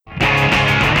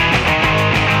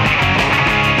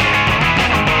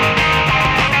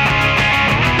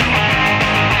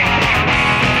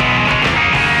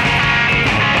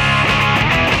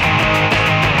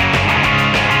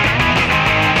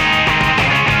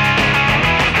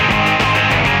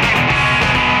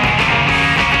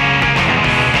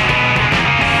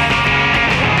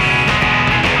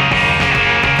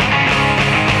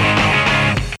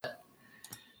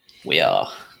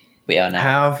we are now.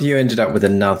 How have you ended up with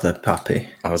another puppy?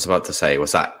 I was about to say,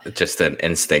 was that just an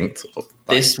instinct?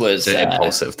 This was an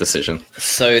impulsive decision.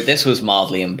 So this was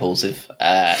mildly impulsive.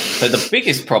 So the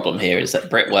biggest problem here is that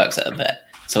Britt works at a vet.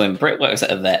 So when Britt works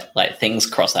at a vet, like things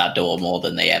cross our door more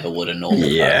than they ever would a normal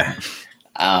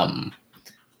person.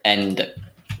 And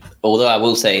although I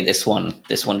will say this one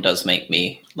does make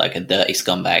me like a dirty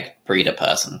scumbag breeder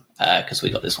person because we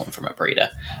got this one from a breeder.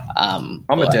 I'm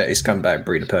a dirty scumbag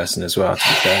breeder person as well, to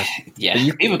be fair.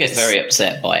 Yeah, people get very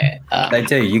upset by it. They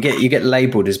do. You get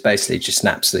labelled as basically just an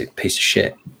absolute piece of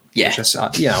shit. Yeah. Just, I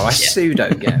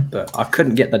pseudo get, but I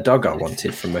couldn't get the dog I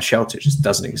wanted from a shelter. It just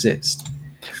doesn't exist.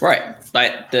 Right.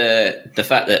 Like the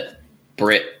fact that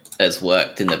Britt has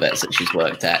worked in the vets that she's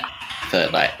worked at for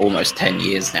like almost 10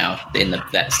 years now in the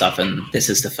vet stuff, and this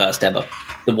is the first ever.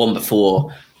 The one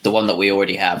before, the one that we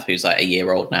already have, who's like a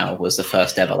year old now, was the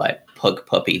first ever like pug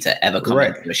puppy to ever come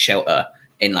into a shelter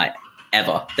in like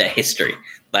ever their history.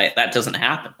 Like that doesn't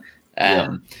happen.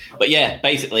 But yeah,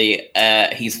 basically,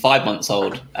 he's 5 months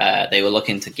old. They were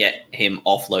looking to get him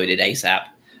offloaded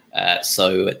ASAP.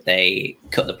 So they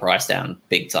cut the price down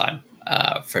big time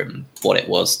from what it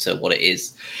was to what it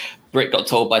is. Britt got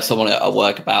told by someone at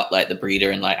work about like the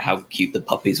breeder and like how cute the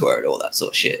puppies were and all that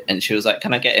sort of shit. And she was like,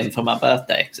 "Can I get him for my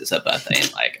birthday? Because it's her birthday in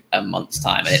like a month's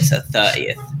time, and it's her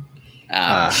 30th,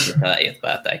 her 30th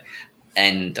birthday."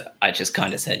 And I just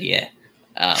kind of said, "Yeah."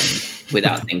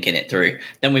 Without thinking it through.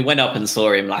 Then we went up and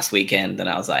saw him last weekend, and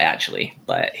I was like, actually,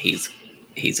 like he's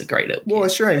a great little kid. Well,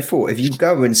 it's your own fault. If you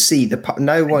go and see the pup,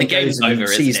 no one goes and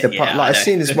sees the pup. Yeah, like, as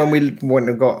soon as when we went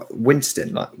and got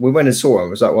Winston, like we went and saw him, I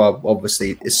was like, well,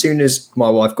 obviously, as soon as my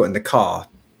wife got in the car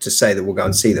to say that we'll go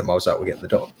and see them, I was like, we'll get the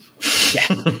dog.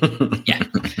 Yeah.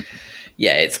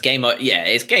 Yeah, it's game over. Yeah,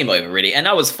 it's game over, really. And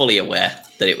I was fully aware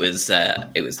that it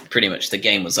was pretty much the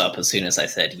game was up as soon as I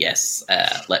said yes.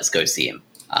 Let's go see him.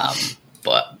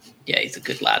 But yeah, he's a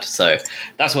good lad. So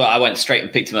that's why I went straight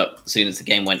and picked him up as soon as the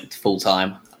game went full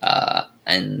time.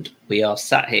 And we are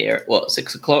sat here at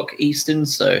 6 o'clock Eastern,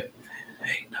 so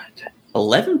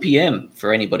 11 p.m.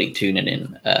 for anybody tuning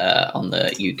in on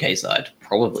the UK side.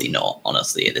 Probably not,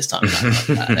 honestly, at this time.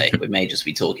 We may just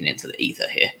be talking into the ether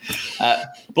here.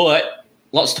 But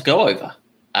lots to go over.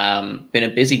 Been a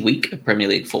busy week of Premier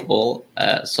League football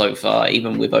so far,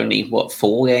 even with only,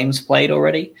 4 games played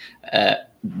already.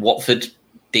 Watford,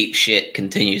 deep shit,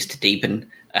 continues to deepen.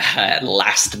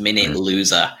 Last-minute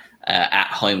loser at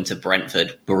home to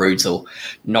Brentford, brutal.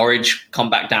 Norwich come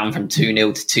back down from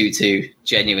 2-0 to 2-2,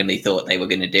 genuinely thought they were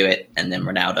going to do it, and then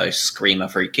Ronaldo screamer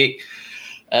free kick.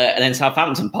 And then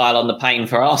Southampton pile on the pain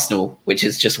for Arsenal, which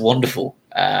is just wonderful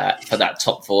for that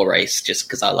top 4 race, just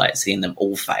because I like seeing them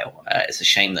all fail. It's a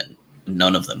shame that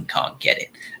none of them can't get it.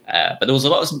 But there was a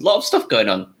lot of stuff going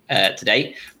on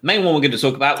today. The main one we're going to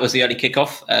talk about was the early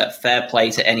kickoff. Fair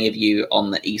play to any of you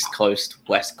on the East Coast,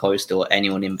 West Coast, or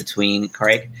anyone in between,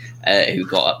 Craig, who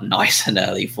got up nice and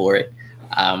early for it.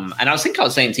 And I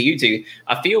was saying to you two,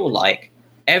 I feel like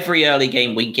every early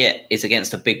game we get is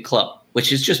against a big club,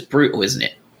 which is just brutal, isn't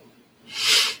it?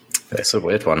 It's a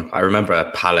weird one. I remember a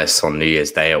Palace on New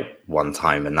Year's Day at one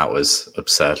time, and that was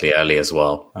absurdly early as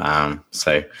well.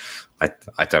 So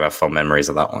I don't have fond memories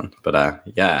of that one. But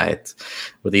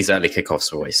these early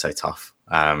kickoffs are always so tough.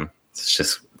 It's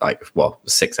just like,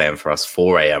 6 a.m. for us,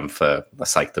 4 a.m.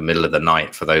 that's like the middle of the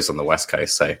night for those on the West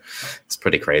Coast. So it's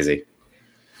pretty crazy.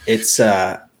 It's,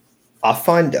 I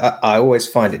always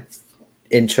find it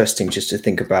interesting just to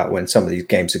think about when some of these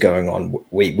games are going on.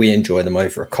 We enjoy them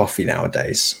over a coffee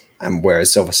nowadays. And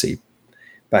whereas obviously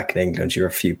back in England, you're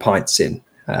a few pints in.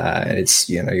 And it's,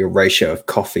 your ratio of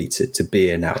coffee to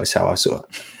beer now is how I sort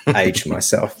of age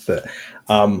myself. But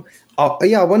I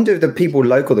wonder if the people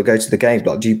local that go to the game,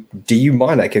 like, do you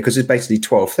mind that? Because it's basically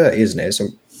 12:30, isn't it?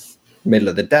 It's middle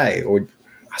of the day. Or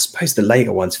I suppose the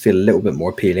later ones feel a little bit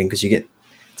more appealing because you get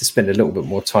to spend a little bit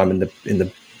more time in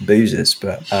the boozers.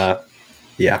 But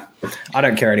I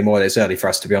don't care anymore that it's early for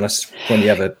us, to be honest. When you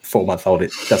have a 4-month-old,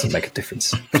 it doesn't make a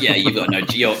difference. Yeah, you've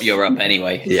got you're up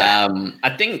anyway. Yeah.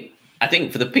 I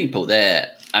think for the people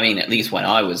there, I mean, at least when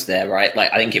I was there, right?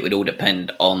 Like, I think it would all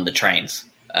depend on the trains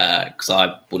because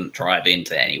I wouldn't drive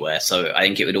into anywhere. So I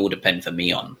think it would all depend for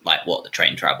me on like what the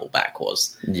train travel back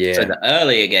was. Yeah. So the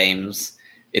earlier games,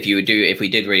 if we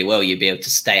did really well, you'd be able to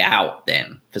stay out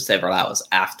then for several hours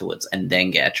afterwards and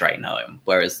then get a train home.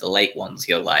 Whereas the late ones,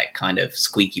 you're like kind of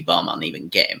squeaky bum on even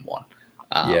getting one.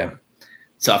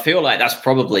 So I feel like that's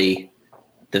probably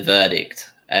the verdict.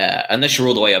 Unless you're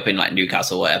all the way up in like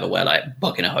Newcastle or whatever, where like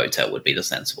booking a hotel would be the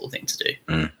sensible thing to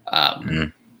do.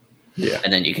 Yeah.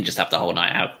 And then you can just have the whole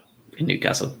night out in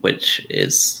Newcastle, which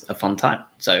is a fun time.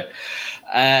 So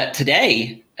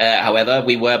today However,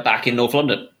 we were back in North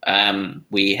London.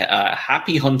 We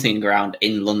happy hunting ground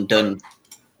in London.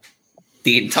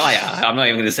 I'm not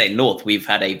even going to say North. We've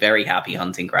had a very happy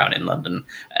hunting ground in London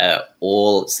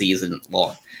all season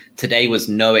long. Today was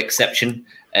no exception.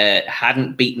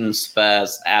 Hadn't beaten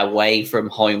Spurs away from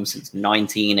home since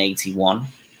 1981.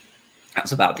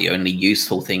 That's about the only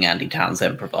useful thing Andy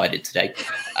Townsend provided today.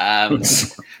 And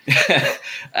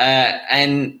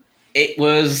it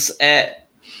was a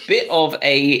bit of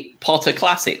a Potter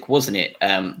classic, wasn't it?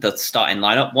 The starting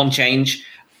lineup, one change.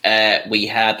 We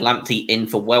had Lamptey in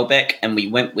for Welbeck, and we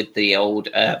went with the old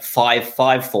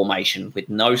 5-5 formation with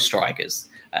no strikers.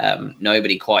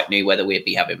 Nobody quite knew whether we'd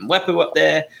be having Mwepu up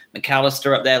there,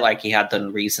 McAllister up there like he had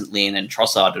done recently, and then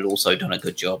Trossard had also done a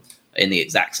good job in the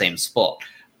exact same spot.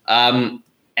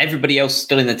 Everybody else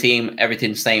still in the team,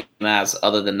 everything same as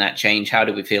other than that change. How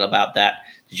did we feel about that?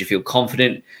 Did you feel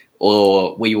confident,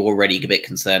 or were you already a bit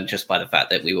concerned just by the fact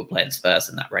that we were playing Spurs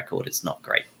and that record is not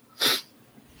great?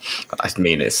 I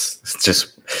mean, it's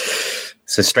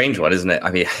a strange one, isn't it?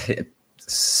 I mean,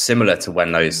 similar to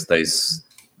when those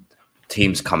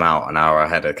teams come out an hour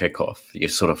ahead of kickoff, you're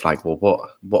sort of like, well,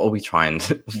 what are we trying?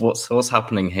 What's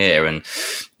happening here? And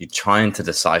you're trying to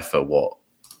decipher what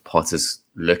Potter's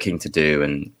looking to do,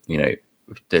 and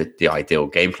the ideal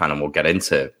game plan. And we'll get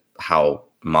into how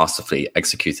masterfully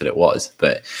executed it was,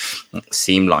 but it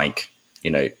seemed like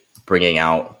bringing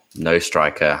out no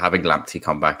striker, having Lamptey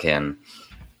come back in,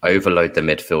 overload the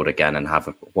midfield again, and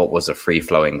have what was a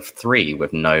free-flowing 3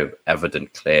 with no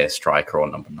evident clear striker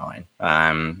on number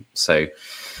 9. So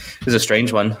it was a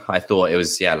strange one. I thought it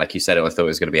was, like you said, I thought it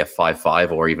was going to be a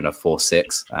 5-5 or even a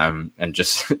 4-6, and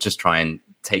just try and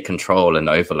take control and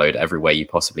overload every way you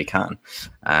possibly can.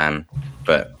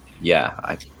 But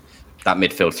that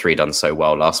midfield 3 done so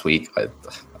well last week.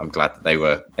 I'm glad that they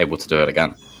were able to do it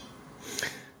again.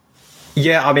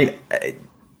 Yeah, I mean,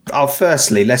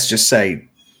 firstly, let's just say,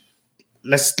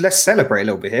 let's celebrate a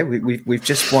little bit here. We've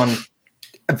just won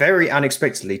very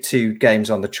unexpectedly 2 games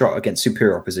on the trot against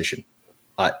superior opposition.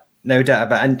 No doubt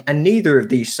about it. And neither of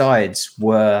these sides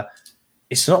were.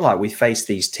 It's not like we faced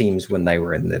these teams when they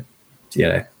were in the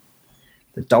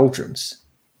doldrums.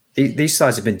 These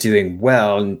sides have been doing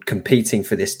well and competing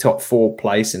for this top 4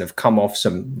 place, and have come off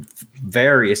some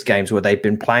various games where they've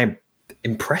been playing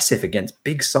impressive against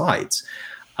big sides.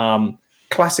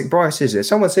 Classic Bryce, is it?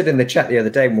 Someone said in the chat the other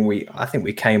day when I think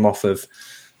we came off of,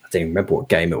 I don't even remember what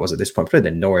game it was at this point, probably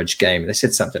the Norwich game. They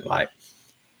said something like,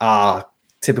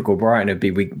 typical Brighton would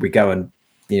be we go and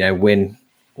win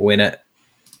at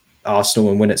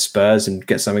Arsenal and win at Spurs and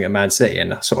get something at Man City,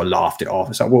 and I sort of laughed it off.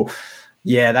 It's like, well,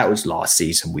 yeah, that was last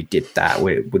season. We did that.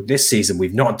 With this season,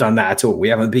 we've not done that at all. We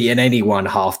haven't beaten anyone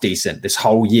half decent this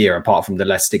whole year, apart from the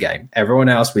Leicester game. Everyone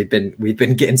else, we've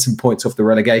been getting some points off the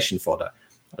relegation fodder.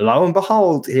 Lo and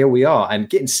behold, here we are, and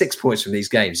getting 6 points from these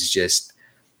games is just.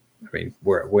 I mean,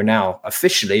 we're now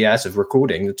officially, as of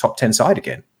recording, the top 10 side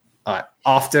again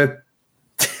after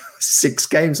 6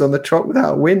 games on the trot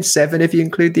without a win, 7 if you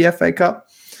include the FA Cup.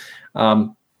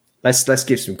 Let's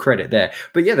give some credit there.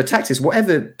 But yeah, the tactics,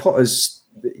 whatever Potter's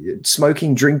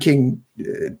smoking, drinking,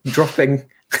 dropping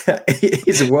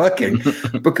is working,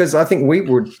 because I think we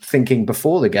were thinking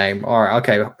before the game, all right,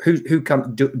 okay, who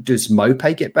comes? Does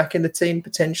Maupay get back in the team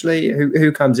potentially?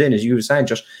 Who comes in, as you were saying,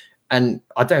 Josh? And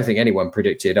I don't think anyone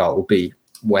predicted, it will be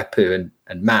Mwepu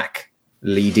and Mac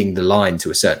leading the line to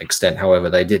a certain extent. However,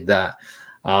 they did that.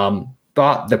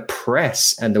 But the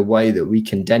press and the way that we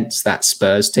condensed that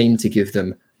Spurs team to give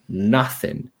them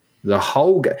nothing, the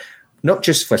whole game, not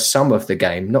just for some of the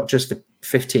game, not just for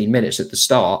 15 minutes at the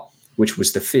start, which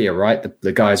was the fear, right?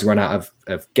 The guys run out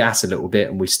of gas a little bit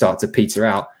and we start to peter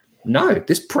out. No,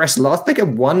 this press last, they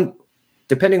had 1,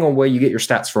 depending on where you get your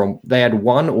stats from, they had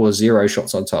 1 or 0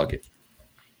 shots on target.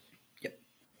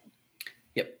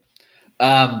 Yep.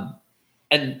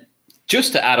 And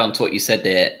just to add on to what you said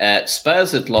there,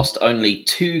 Spurs had lost only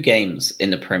 2 games in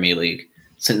the Premier League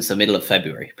since the middle of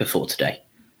February before today.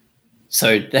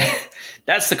 So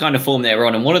that's the kind of form they're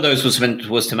on. And one of those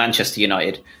was to Manchester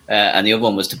United, and the other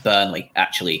one was to Burnley,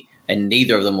 actually. And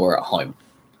neither of them were at home.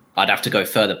 I'd have to go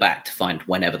further back to find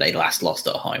whenever they last lost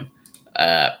at home.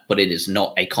 But it is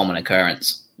not a common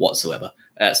occurrence whatsoever.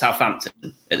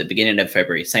 Southampton at the beginning of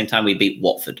February, same time we beat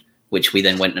Watford, which we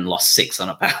then went and lost 6 on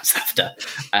a bounce after.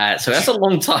 So that's a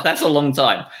long time. That's a long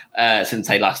time since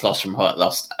they lost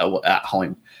at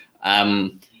home.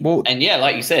 And yeah,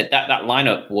 like you said, that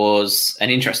lineup was an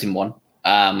interesting one.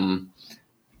 I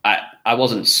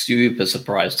wasn't super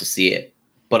surprised to see it,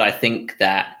 but I think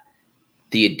that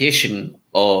the addition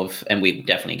and we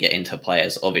definitely get into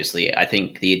players, obviously, I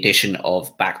think the addition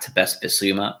of back to best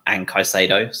Bissouma and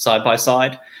Caicedo side by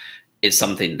side is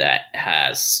something that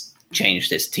has changed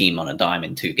this team on a dime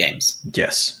in 2 games.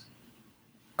 Yes,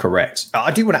 correct.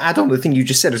 I do want to add on the thing you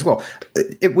just said as well.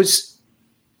 It was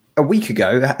a week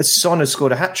ago, Son has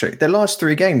scored a hat-trick. Their last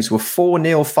 3 games were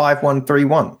 4-0, 5-1,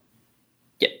 3-1.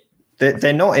 Yeah.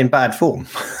 They're not in bad form.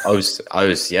 I was,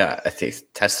 I think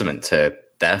testament to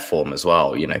their form as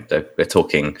well. You know, they're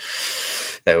talking,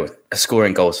 they were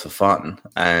scoring goals for fun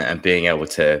and being able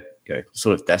to, you know,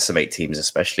 sort of decimate teams,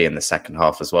 especially in the second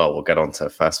half as well. We'll get on to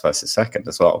first versus second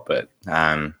as well. But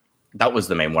that was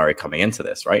the main worry coming into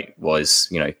this, right? Was,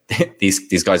 you know,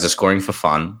 these guys are scoring for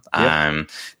fun,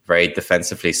 very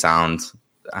defensively sound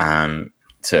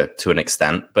to an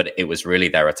extent, but it was really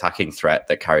their attacking threat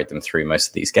that carried them through most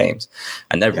of these games.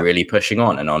 And they're really pushing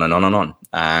on and on and on and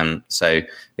on. So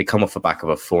they come off the back of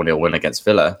a 4-0 win against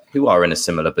Villa, who are in a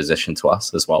similar position to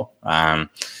us as well.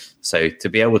 So to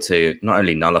be able to not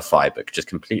only nullify, but just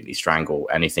completely strangle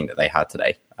anything that they had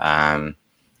today,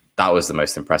 that was the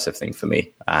most impressive thing for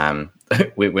me.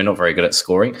 We're not very good at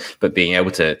scoring, but being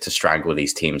able to strangle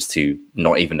these teams to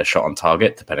not even a shot on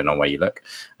target, depending on where you look,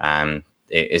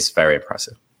 it is very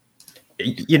impressive.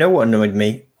 You know what annoyed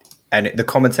me? And the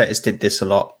commentators did this a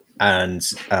lot, and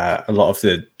a lot of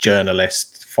the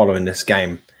journalists following this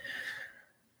game,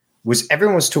 was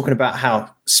everyone was talking about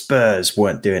how Spurs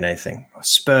weren't doing anything.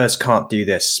 Spurs can't do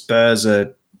this. Spurs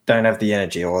don't have the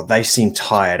energy, or they seem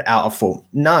tired, out of form.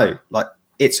 No, like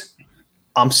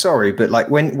I'm sorry, but like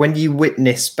when you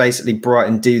witness basically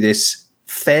Brighton do this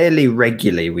fairly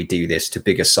regularly, we do this to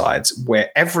bigger sides,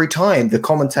 where every time the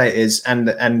commentators and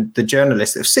the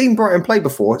journalists that have seen Brighton play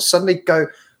before suddenly go,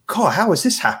 God, how has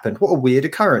this happened? What a weird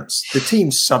occurrence. The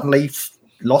team suddenly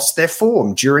lost their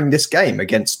form during this game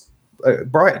against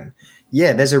Brighton.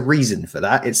 Yeah, there's a reason for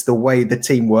that. It's the way the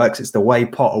team works. It's the way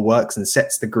Potter works and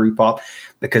sets the group up,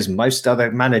 because most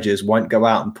other managers won't go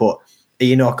out and put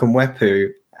Enoch and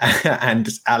Wepu and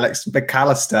Alex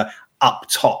McAllister up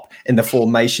top in the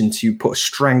formation to put a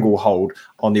stranglehold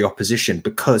on the opposition,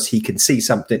 because he can see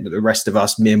something that the rest of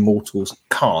us mere mortals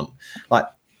can't. Like,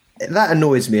 that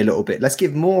annoys me a little bit. Let's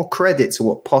give more credit to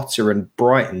what Potter and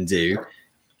Brighton do,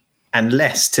 and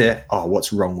less to,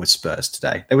 what's wrong with Spurs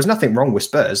today? There was nothing wrong with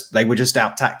Spurs. They were just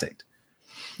out-tacticked.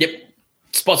 Yep.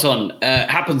 Spot on.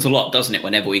 Happens a lot, doesn't it,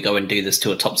 whenever we go and do this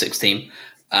to a top 6 team?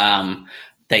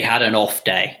 They had an off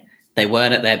day. They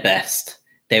weren't at their best.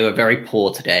 They were very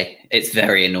poor today. It's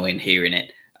very annoying hearing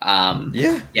it.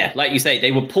 Yeah, like you say,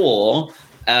 they were poor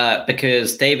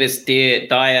because Davis,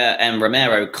 Dyer, and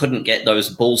Romero couldn't get those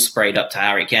balls sprayed up to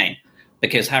Harry Kane,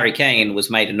 because Harry Kane was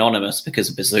made anonymous because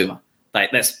of Bissouma.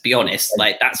 Like, let's be honest.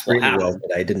 Like, that's what happened. Well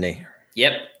today, didn't he?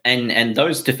 Yep. And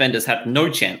those defenders had no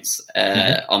chance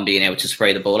on being able to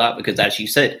spray the ball out, because, as you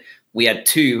said, we had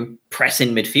 2 pressing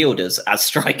midfielders as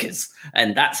strikers,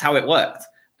 and that's how it worked.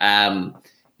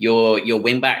 Your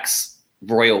wing backs,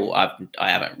 Royal, I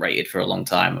haven't rated for a long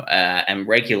time, and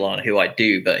Reguilon, who I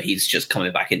do, but he's just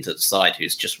coming back into the side,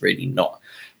 who's just really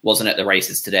wasn't at the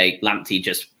races today. Lamptey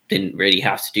just didn't really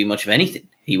have to do much of anything.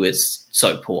 He was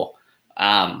so poor.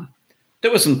 There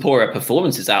were some poorer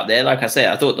performances out there. Like I said,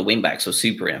 I thought the wingbacks were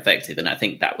super ineffective, and I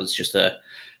think that was just a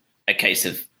case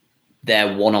of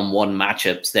their one-on-one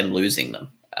matchups, them losing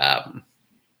them,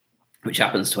 which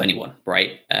happens to anyone,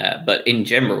 right? But in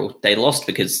general, they lost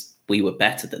because we were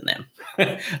better than them.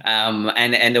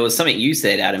 And there was something you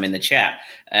said, Adam, in the chat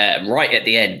right at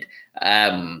the end,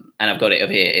 and I've got it up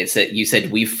here. It's that you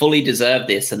said, we fully deserve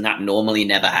this, and that normally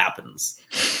never happens.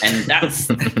 And that's,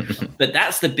 but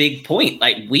that's the big point.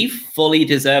 Like, we fully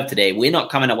deserve today. We're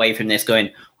not coming away from this going,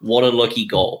 what a lucky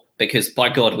goal, because by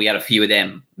God, we had a few of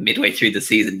them midway through the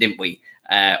season, didn't we?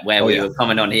 Where we were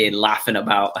coming on here laughing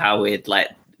about how we'd like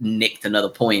nicked another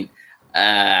point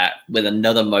with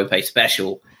another Mope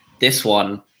special. This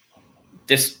one,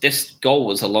 this goal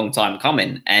was a long time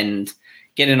coming, and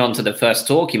getting onto the first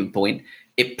talking point,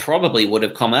 it probably would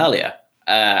have come earlier,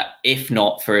 if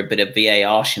not for a bit of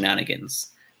VAR shenanigans.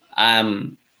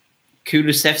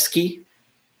 Kulusevski,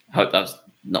 hope I've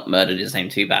not murdered his name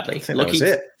too badly.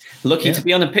 Lucky to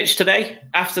be on the pitch today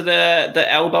after the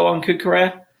elbow on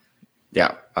Cucurella.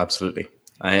 Yeah, absolutely.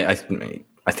 I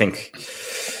think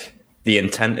the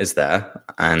intent is there,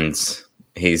 and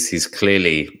he's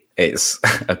clearly, it's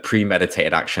a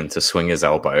premeditated action to swing his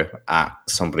elbow at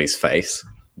somebody's face.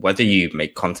 Whether you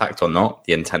make contact or not,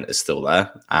 the intent is still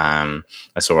there. I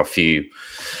saw a few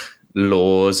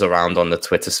laws around on the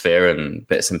Twitter sphere and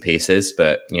bits and pieces,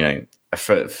 but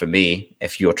for me,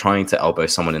 if you're trying to elbow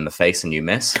someone in the face and you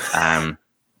miss,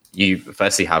 you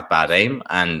firstly have bad aim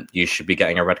and you should be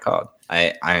getting a red card.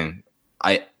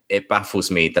 It baffles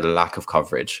me the lack of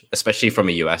coverage, especially from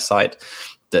a US side,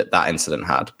 that incident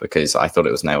had, because I thought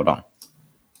it was nailed on.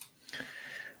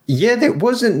 Yeah, there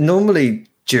wasn't normally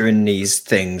during these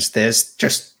things. There's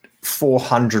just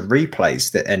 400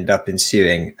 replays that end up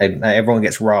ensuing, and everyone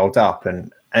gets riled up,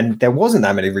 and there wasn't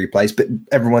that many replays, but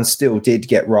everyone still did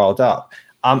get riled up.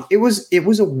 It was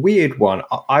a weird one.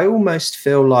 I almost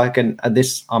feel like, and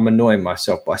this, I'm annoying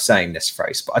myself by saying this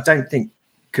phrase, but I don't think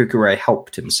Cucurella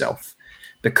helped himself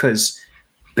because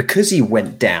he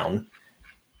went down.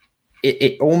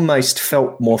 It almost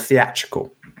felt more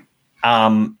theatrical,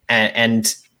 and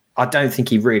I don't think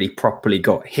he really properly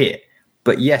got hit.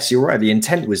 But yes, you're right. The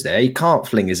intent was there. He can't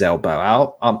fling his elbow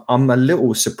out. I'm a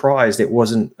little surprised it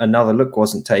wasn't, another look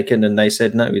wasn't taken, and they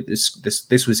said no.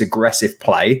 This was aggressive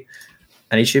play,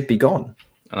 and he should be gone.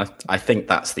 And I think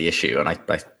that's the issue. And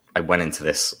I went into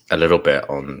this a little bit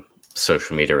on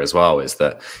social media as well. Is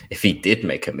that if he did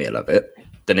make a meal of it,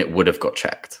 then it would have got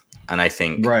checked. And I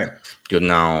think you're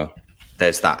now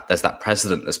there's that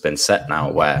precedent that's been set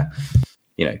now where,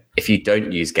 you know, if you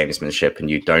don't use gamesmanship and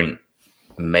you don't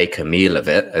make a meal of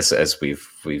it, as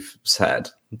we've said,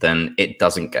 then it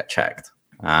doesn't get checked.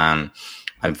 I'm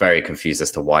very confused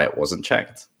as to why it wasn't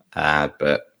checked.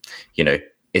 But you know,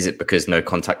 is it because no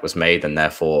contact was made and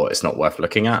therefore it's not worth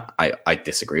looking at? I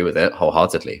disagree with it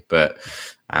wholeheartedly. But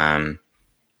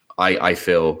I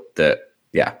feel that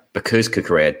because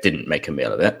Cucurella didn't make a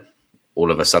meal of it, all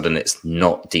of a sudden it's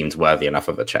not deemed worthy enough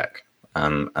of a check.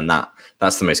 And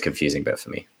that's the most confusing bit for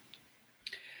me.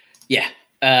 Yeah.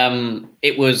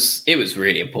 It was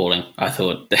really appalling. I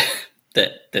thought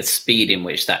that the speed in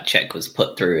which that check was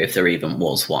put through, if there even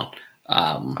was one.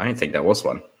 I don't think there was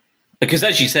one. Because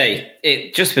as you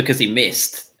say, just because he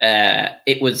missed,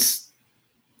 it was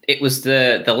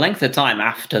the length of time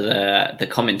after the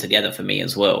coming together for me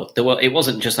as well. It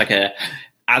wasn't just like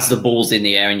as the ball's in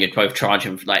the air and you're both trying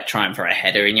for a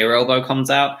header and your elbow comes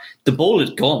out. The ball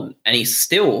had gone and he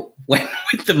still went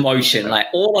with the motion, like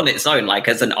all on its own, like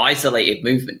as an isolated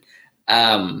movement.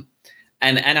 And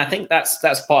I think that's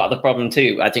part of the problem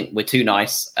too. I think we're too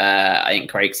nice. I think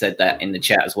Craig said that in the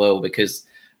chat as well, because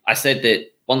I said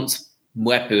that once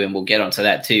Mwepu, and we'll get onto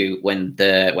that too, when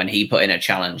he put in a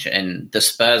challenge and the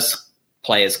Spurs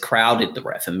players crowded the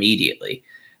ref immediately,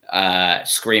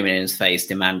 screaming in his face,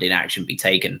 demanding action be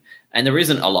taken. And there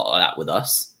isn't a lot of that with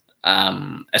us,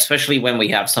 especially when we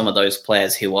have some of those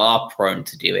players who are prone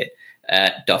to do it,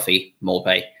 Duffy,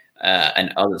 Maupay,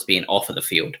 and others being off of the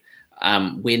field.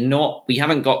 We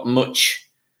haven't got much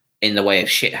in the way of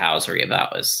shithousery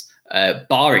about us,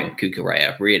 barring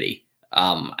Cucurella, really.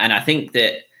 And I think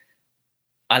that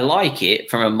I like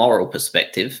it from a moral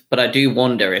perspective, but I do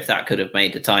wonder if that could have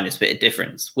made the tiniest bit of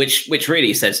difference, which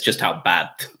really says just how bad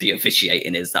the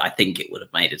officiating is, that I think it would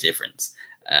have made a difference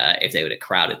if they would have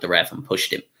crowded the ref and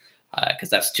pushed him, because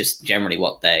that's just generally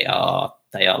what they are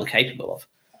capable of.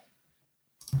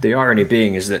 The irony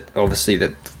being is that obviously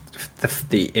the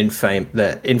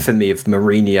infamy of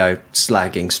Mourinho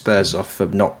slagging Spurs off for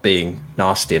not being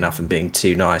nasty enough and being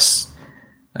too nice.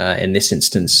 In this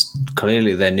instance,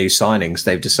 clearly their new signings,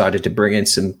 they've decided to bring in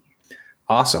some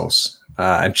arseholes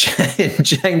and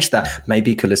change that.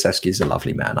 Maybe Kulusevski is a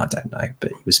lovely man, I don't know,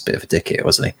 but he was a bit of a dickhead,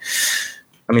 wasn't he?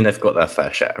 I mean, they've got their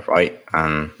fair share, right?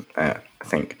 And I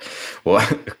think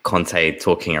Conte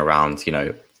talking around, you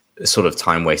know, sort of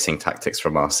time-wasting tactics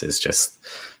from us is just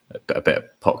a bit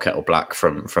of pot kettle black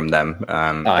from them.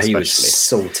 He was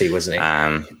salty, wasn't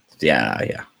he? Yeah,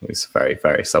 he was very,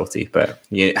 very salty. But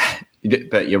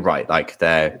you're right. Like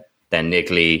they're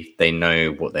niggly. They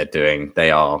know what they're doing.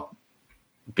 They are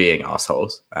being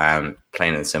assholes,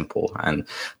 plain and simple. And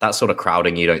that sort of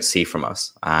crowding you don't see from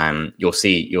us. You'll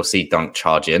see Dunk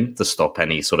charge in to stop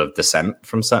any sort of dissent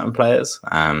from certain players.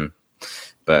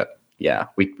 But yeah,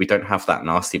 we don't have that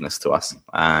nastiness to us.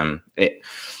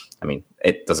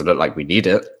 It doesn't look like we need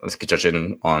it,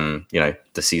 judging on, you know,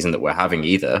 the season that we're having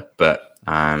either. But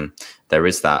there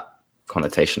is that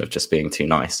connotation of just being too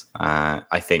nice.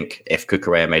 I think if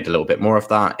Cucurella made a little bit more of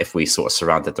that, if we sort of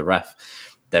surrounded the ref,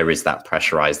 there is that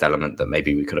pressurized element that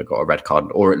maybe we could have got a red card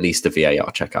or at least a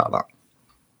VAR check out of that.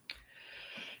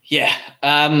 Yeah,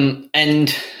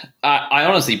 and I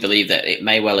honestly believe that it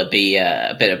may well be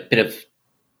a bit of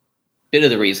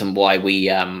the reason why we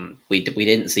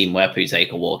didn't see Mwepu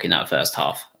take a walk in that first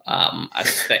half. I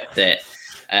suspect that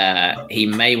he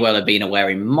may well have been aware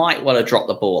he might well have dropped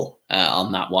the ball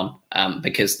on that one,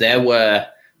 because there were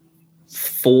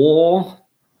 4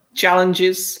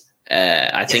 challenges,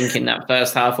 I think, in that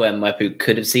first half where Mwepu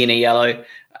could have seen a yellow.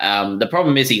 The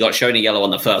problem is he got shown a yellow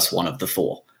on the first one of the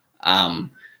 4.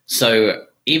 So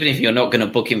even if you're not going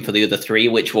to book him for the other three,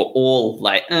 which were all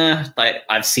like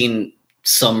I've seen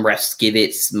some refs give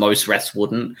it, most refs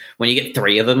wouldn't. When you get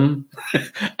three of them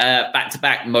back to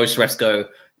back, most refs go,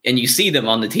 and you see them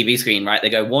on the TV screen, right? They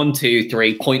go 1, 2,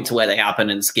 3, point to where they happen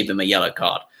and give him a yellow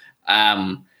card.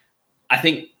 I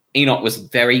think ENOC was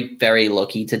very, very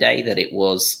lucky today that it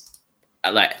was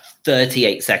like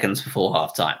 38 seconds before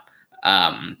halftime.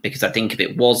 Because I think if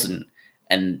it wasn't,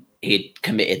 and he'd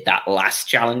committed that last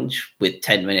challenge with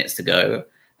 10 minutes to go,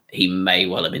 he may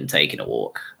well have been taking a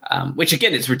walk. Which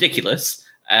again, it's ridiculous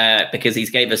because he's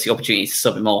gave us the opportunity to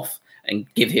sub him off and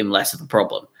give him less of a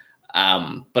problem.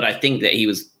 But I think that he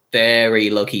was very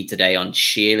lucky today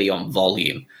sheerly on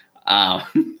volume.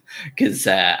 Because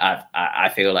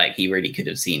I feel like he really could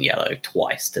have seen yellow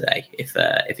twice today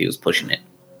if he was pushing it.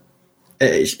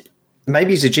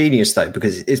 Maybe he's a genius, though,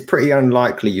 because it's pretty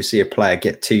unlikely you see a player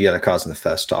get 2 yellow cards in the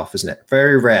first half, isn't it?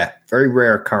 Very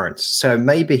rare occurrence. So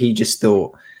maybe he just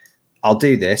thought, I'll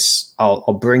do this.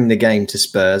 I'll bring the game to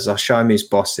Spurs. I'll show him who's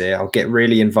boss here. I'll get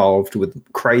really involved with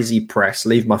crazy press,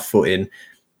 leave my foot in,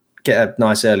 get a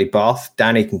nice early bath.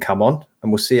 Danny can come on,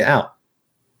 and we'll see it out.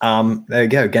 There you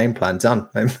go. Game plan done.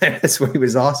 That's what he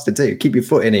was asked to do. Keep your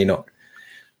foot in, ENOC.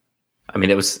 I mean,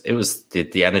 it was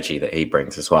the energy that he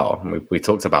brings as well. We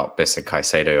talked about Biss and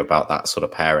Caicedo about that sort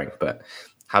of pairing, but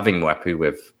having Mwepu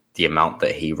with the amount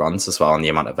that he runs as well and the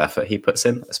amount of effort he puts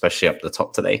in, especially up the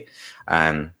top today,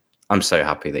 I'm so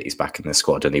happy that he's back in the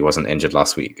squad and he wasn't injured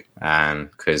last week,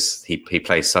 because he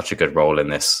plays such a good role in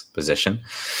this position.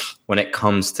 When it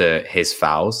comes to his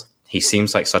fouls, he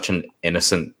seems like such an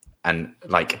innocent and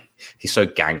like he's so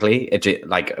gangly.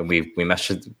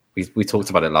 We talked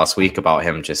about it last week about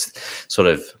him just sort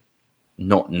of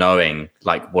not knowing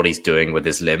like what he's doing with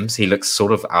his limbs. He looks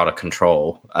sort of out of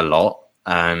control a lot.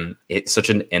 It's such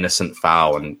an innocent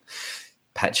foul and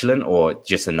petulant, or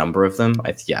just a number of them.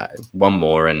 One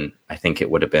more, and I think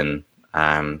it would have been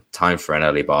time for an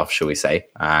early bath, shall we say?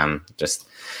 Just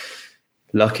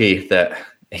lucky that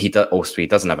he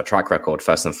doesn't have a track record,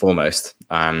 first and foremost,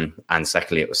 and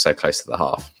secondly, it was so close to the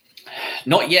half.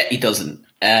 Not yet, he doesn't,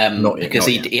 because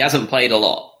he hasn't played a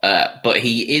lot, but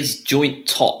he is joint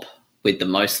top with the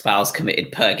most fouls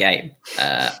committed per game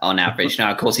on average.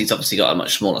 Now, of course, he's obviously got a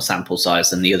much smaller sample size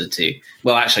than the other two.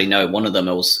 Well, actually, no, one of them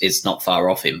is not far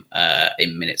off him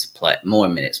in minutes play, more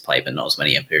in minutes played, but not as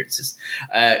many appearances.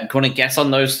 Do you want to guess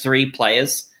on those three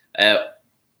players?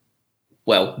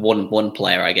 Well, one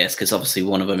player, I guess, because obviously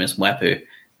one of them is Mwepu.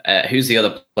 Who's the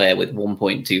other player with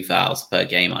 1.2 fouls per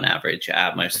game on average?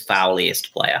 Our most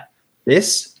fouliest player.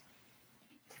 This?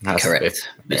 Correct.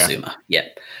 Bissouma. Yeah.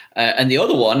 And the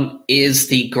other one is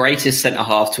the greatest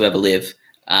centre-half to ever live.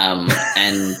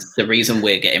 And the reason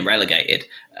we're getting relegated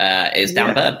is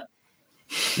Dan Burn.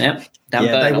 Yeah. Dan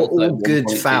Burn, they were all good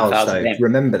fouls, though.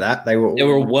 Remember that? They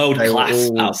were world-class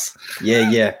fouls.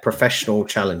 Yeah. Professional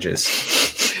challenges.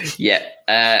 Yeah.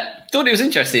 Thought it was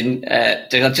interesting.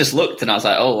 I just looked and I was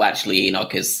like, oh, actually,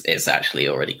 ENOC is actually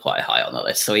already quite high on the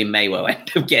list. So he may well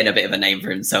end up getting a bit of a name for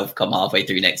himself come halfway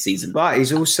through next season. But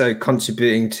he's also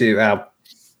contributing to our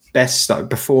best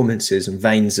performances and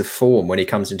veins of form when he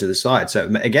comes into the side. So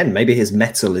again, maybe his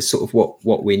mettle is sort of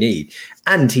what we need.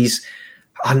 And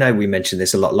I know we mentioned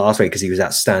this a lot last week because he was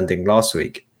outstanding last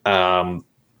week.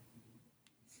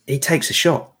 He takes a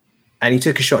shot, and he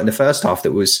took a shot in the first half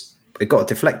it got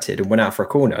deflected and went out for a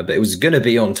corner, but it was going to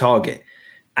be on target.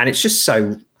 And it's just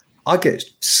so, I get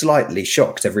slightly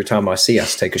shocked every time I see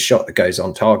us take a shot that goes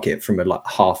on target from a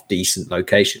half decent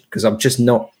location, because I'm just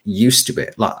not used to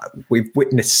it. Like we've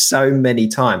witnessed so many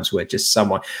times where just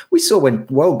we saw when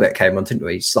Welbeck came on, didn't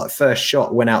we? It's like first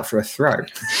shot went out for a throw.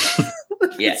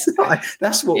 Yeah.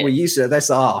 That's what we're used to.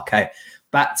 That's okay.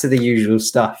 Back to the usual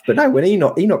stuff. But no, when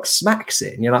ENOC smacks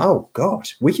it and you're like, oh God,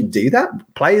 we can do that.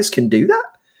 Players can do that.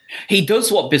 He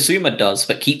does what Bissouma does,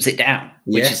 but keeps it down,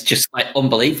 which is just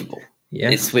unbelievable.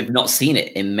 Yeah, we've not seen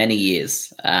it in many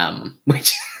years,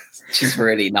 which is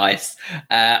really nice.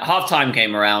 Halftime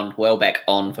came around, Welbeck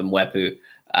on from Mwepu.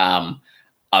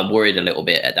 I worried a little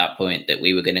bit at that point that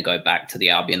we were going to go back to the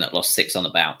Albion that lost 6 on the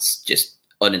bounce, just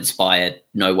uninspired,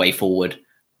 no way forward,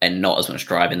 and not as much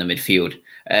drive in the midfield.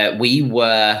 We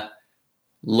were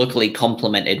luckily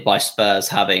complemented by Spurs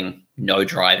having no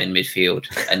drive in midfield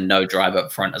and no drive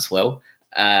up front as well.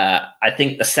 I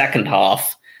think the second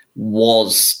half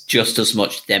was just as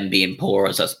much them being poor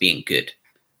as us being good.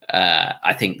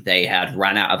 I think they had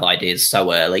ran out of ideas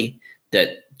so early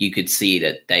that you could see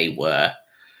that they were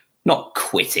not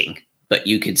quitting, but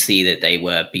you could see that they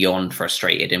were beyond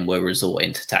frustrated and were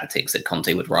resorting to tactics that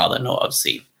Conte would rather not have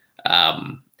seen.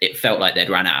 It felt like they'd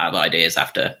ran out of ideas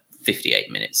after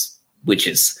 58 minutes, which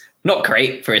is not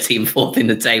great for a team fourth in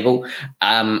the table.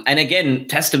 And again,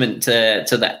 testament to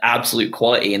the absolute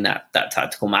quality in that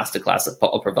tactical masterclass that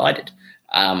Potter provided.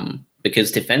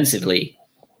 Because defensively,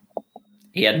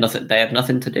 they had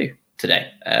nothing to do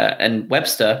today. And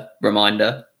Webster,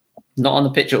 reminder, not on the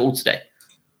pitch at all today.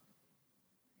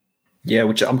 Yeah,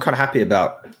 which I'm kind of happy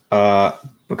about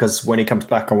because when he comes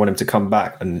back, I want him to come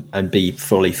back and be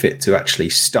fully fit to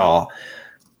actually start.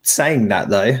 Saying that,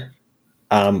 though,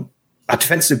 our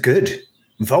defense looked good.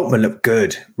 Voltman looked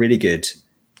good, really good.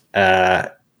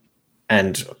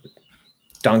 And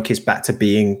Dunk is back to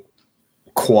being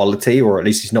quality, or at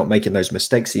least he's not making those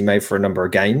mistakes he made for a number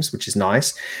of games, which is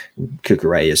nice.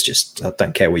 Kukurea is just, I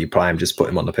don't care where you play him, just put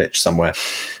him on the pitch somewhere.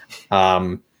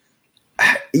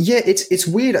 Yeah, it's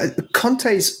weird.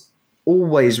 Conte's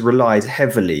always relied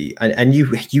heavily, and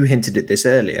you hinted at this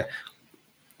earlier,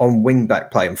 on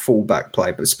wing-back play and full-back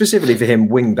play, but specifically for him,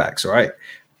 wing-backs, right?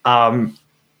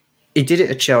 He did it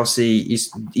at Chelsea.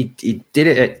 He did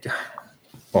it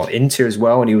at Inter as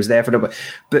well, and he was there for the.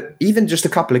 But even just a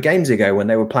couple of games ago, when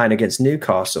they were playing against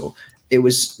Newcastle, it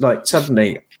was like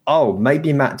suddenly,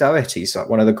 maybe Matt Doherty's like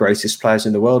one of the greatest players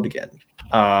in the world again.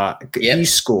 He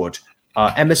scored.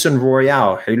 Emerson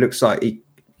Royale, who looks like he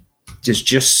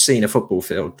just seen a football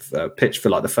field pitch for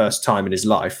like the first time in his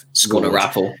life, scored. What a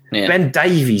raffle! Yeah. Ben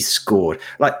Davies scored.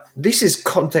 Like, this is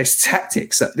Conte's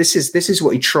tactics. This is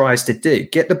what he tries to do: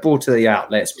 get the ball to the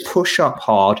outlets, push up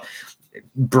hard,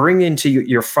 bring into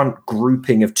your front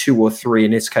grouping of two or three,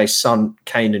 in this case, Son,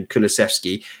 Kane, and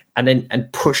Kulusevski,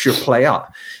 and push your play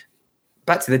up.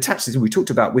 Back to the tactics we talked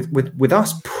about with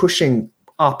us pushing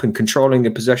up and controlling the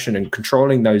possession and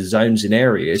controlling those zones in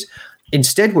areas.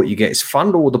 Instead, what you get is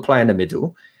Fundle the play in the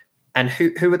middle, and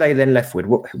who are they then left with?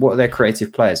 What are their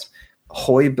creative players?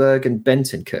 Højbjerg and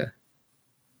Bentancur.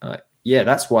 Yeah,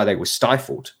 that's why they were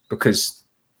stifled, because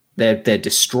they're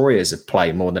destroyers of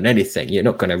play more than anything. You're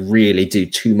not going to really do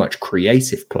too much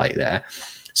creative play there.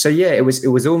 So yeah, it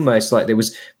was almost like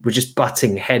we're just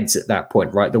butting heads at that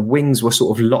point, right? The wings were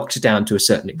sort of locked down to a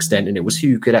certain extent, and it was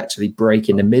who could actually break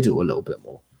in the middle a little bit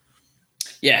more.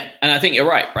 Yeah, and I think you're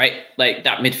right? Like,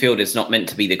 that midfield is not meant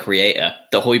to be the creator.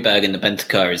 The Højbjerg and the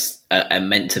Bentancur are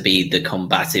meant to be the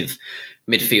combative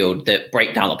midfield that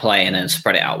break down the play and then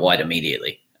spread it out wide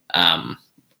immediately.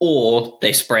 Or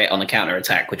they spray it on the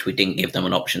counter-attack, which we didn't give them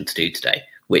an option to do today,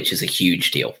 which is a huge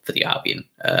deal for the Albion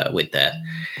with their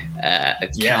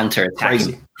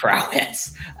counter-attacking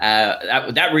prowess.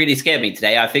 That really scared me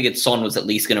today. I figured Son was at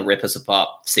least going to rip us apart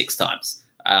 6 times,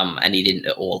 and he didn't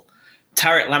at all.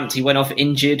 Tariq Lamptey went off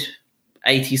injured,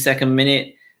 82nd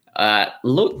minute.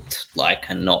 Looked like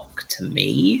a knock to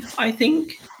me, I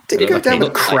think. Did he go down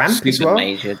with cramp as well?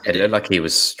 It looked like he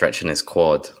was stretching his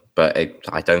quad, but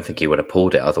I don't think he would have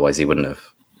pulled it. Otherwise, he wouldn't have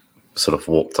sort of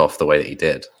walked off the way that he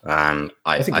did.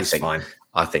 I think he's fine.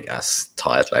 I think that's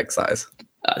tired legs, that is.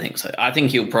 I think so. I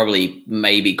think he'll probably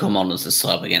maybe come on as a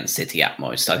sub against City at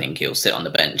most. I think he'll sit on the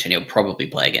bench and he'll probably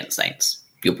play against Saints.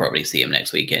 You'll probably see him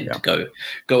next weekend to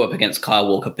go up against Kyle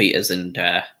Walker-Peters and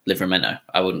Livramento.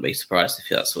 I wouldn't be surprised if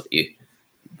that's what you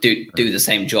do the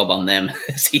same job on them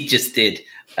as he just did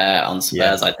on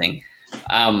Spurs, I think.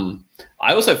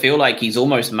 I also feel like he's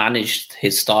almost managed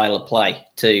his style of play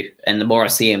too. And the more I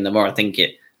see him, the more I think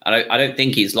it. I don't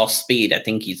think he's lost speed. I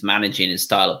think he's managing his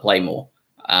style of play more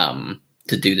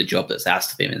to do the job that's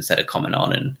asked of him instead of coming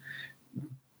on and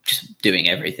just doing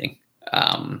everything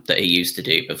that he used to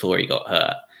do before he got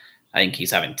hurt. I think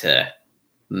he's having to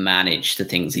manage the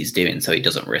things he's doing so he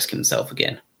doesn't risk himself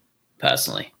again,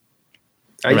 personally.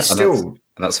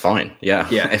 That's fine. Yeah.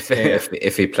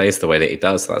 If he plays the way that he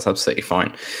does, that's absolutely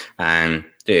fine. And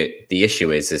the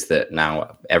issue is that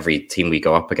now every team we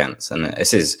go up against, and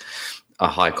this is a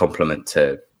high compliment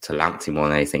to Lamptey more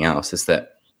than anything else, is that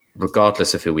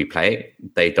regardless of who we play,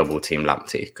 they double team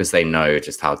Lamptey because they know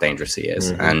just how dangerous he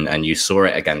is. Mm-hmm. And you saw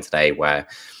it again today where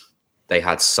they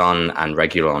had Son and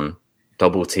Reguilon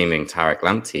double teaming Tariq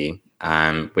Lamptey,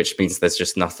 which means there's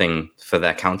just nothing for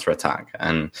their counter attack.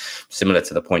 And similar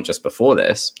to the point just before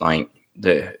this, like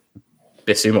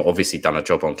Bissouma obviously done a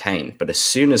job on Kane, but as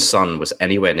soon as Son was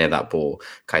anywhere near that ball,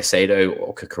 Caicedo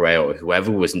or Cucurella or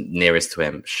whoever was nearest to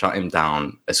him shut him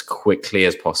down as quickly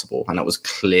as possible. And that was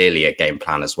clearly a game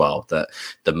plan as well, that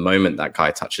the moment that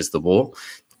guy touches the ball,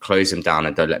 close him down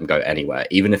and don't let him go anywhere,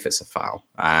 even if it's a foul.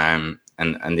 And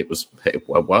it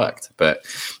worked. But,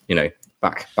 you know,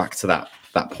 back to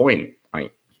that point,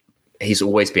 like, he's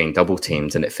always being double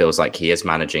teamed and it feels like he is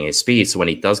managing his speed. So when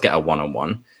he does get a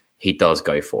one-on-one, he does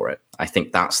go for it. I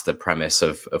think that's the premise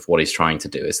of what he's trying to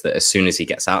do, is that as soon as he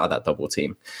gets out of that double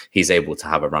team, he's able to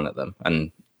have a run at them.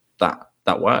 And that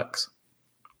that works.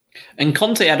 And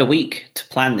Conte had a week to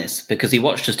plan this because he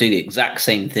watched us do the exact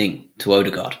same thing to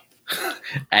Odegaard.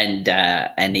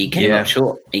 and he came up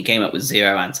short. He came up with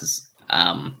zero answers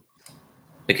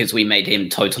because we made him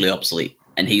totally obsolete.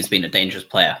 And he's been a dangerous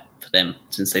player for them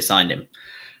since they signed him.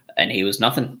 And he was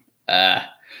nothing. 10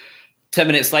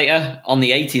 minutes later, on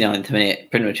the 89th minute,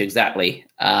 pretty much exactly,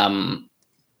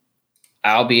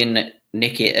 Albion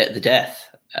nick it at the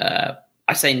death.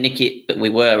 I say nick it, but we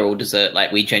were all deserved.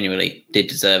 Like, we genuinely did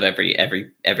deserve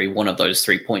every one of those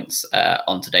 3 points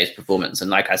on today's performance. And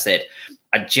like I said,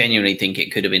 I genuinely think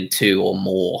it could have been 2 or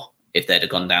more if they'd have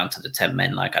gone down to the 10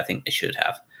 men, like I think they should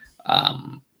have.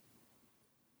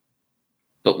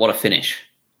 But what a finish!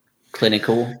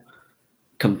 Clinical,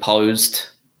 composed,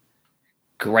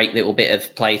 great little bit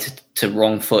of play to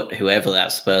wrong foot whoever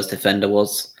that Spurs defender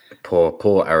was.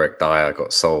 Poor Eric Dyer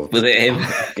got sold. Was it him?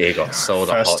 He got sold.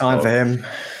 First time for him.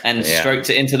 And stroked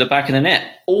it into the back of the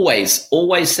net. Always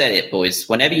said it, boys.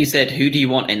 Whenever you said, who do you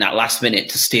want in that last minute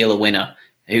to steal a winner?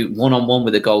 Who one-on-one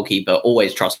with a goalkeeper?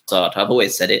 Always Trossard. I've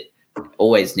always said it.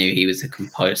 Always knew he was a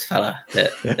composed fella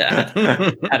that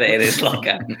had it in his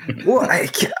locker. Well,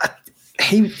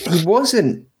 he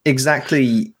wasn't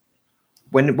exactly...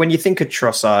 When you think of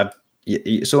Trossard,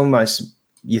 it's almost...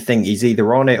 You think he's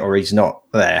either on it or he's not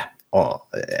there.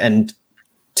 And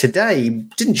today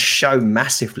didn't show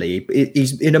massively.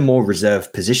 He's in a more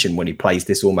reserved position when he plays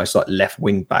this almost like left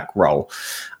wing back role.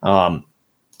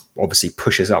 Obviously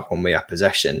pushes up when we have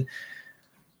possession.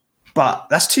 But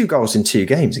that's 2 goals in 2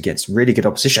 games against really good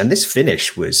opposition. And this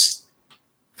finish was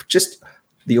just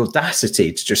the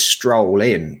audacity to just stroll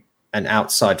in and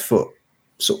outside foot,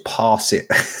 sort of pass it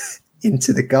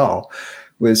into the goal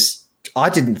was... I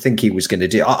didn't think he was going to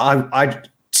do.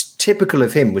 Typical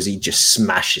of him was he just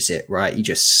smashes it, right? He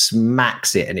just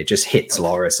smacks it and it just hits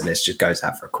Loris and it just goes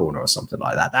out for a corner or something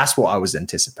like that. That's what I was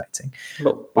anticipating.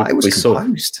 But it was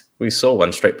composed. We saw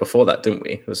one straight before that, didn't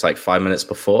we? It was like 5 minutes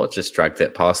before, just dragged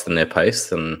it past the near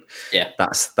post, and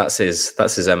that's his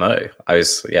MO. I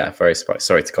was very surprised.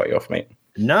 Sorry to cut you off, mate.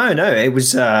 No, it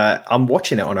was. I'm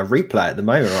watching it on a replay at the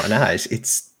moment right now.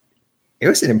 It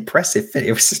was an impressive thing.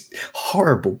 It was a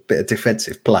horrible bit of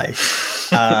defensive play,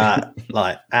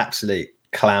 like absolute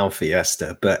clown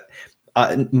fiesta. But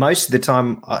most of the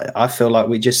time, I feel like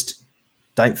we just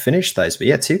don't finish those.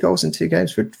 But 2 goals in 2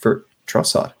 games for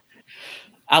Trossard.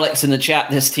 Alex in the chat,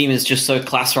 this team is just so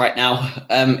class right now.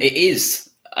 It is,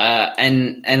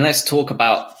 and let's talk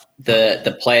about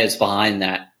the players behind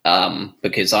that,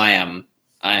 because I am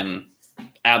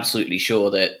absolutely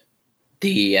sure that.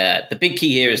 The big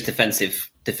key here is defensive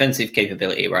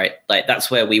capability, right? Like, that's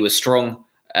where we were strong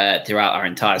throughout our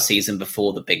entire season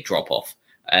before the big drop off,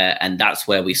 and that's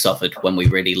where we suffered when we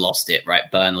really lost it, right?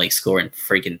 Burnley scoring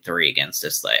freaking 3 against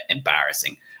us, like,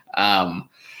 embarrassing.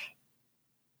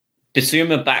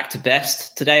 Bissouma back to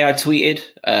best today. I tweeted.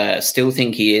 Still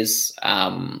think he is.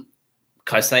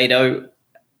 Caicedo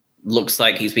looks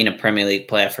like he's been a Premier League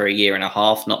player for a year and a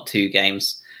half, not 2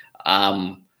 games.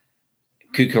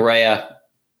 Cucurella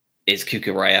is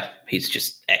Cucurella. He's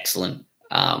just excellent.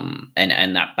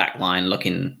 And that back line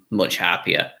looking much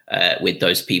happier with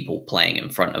those people playing in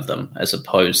front of them, as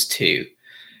opposed to,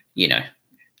 Lallana,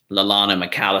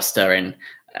 McAllister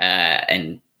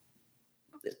and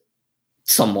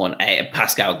someone,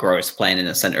 Pascal Gross playing in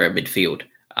the center of midfield.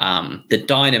 The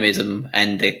dynamism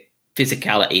and the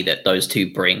physicality that those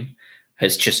 2 bring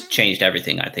has just changed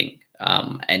everything, I think.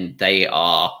 And they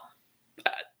are...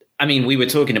 I mean, we were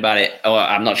talking about it. Oh,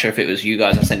 I'm not sure if it was you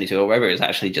guys I sent it to or whether it was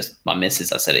actually just my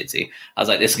missus I said it to. I was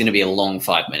like, this is going to be a long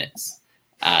 5 minutes.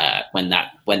 When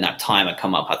that timer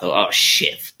come up, I thought, oh,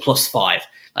 shit, +5.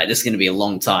 Like, this is going to be a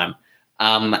long time.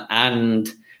 And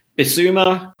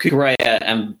Bissouma, Cucurella,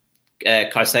 and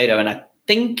Caicedo, and I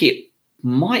think it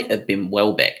might have been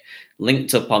Welbeck,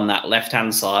 linked up on that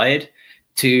left-hand side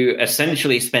to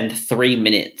essentially spend 3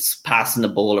 minutes passing the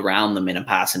ball around them in a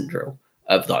passing drill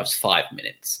of those 5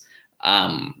 minutes.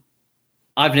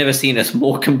 I've never seen us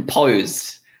more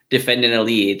composed defending a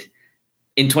lead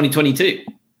in 2022.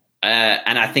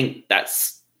 And I think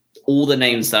that's all the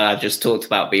names that I just talked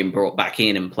about being brought back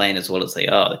in and playing as well as they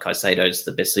are. The Caicedos,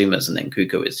 the Bissoumas, and then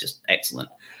Cuckoo is just excellent.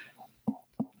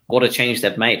 What a change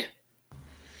they've made.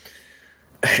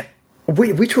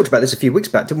 We talked about this a few weeks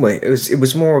back, didn't we? It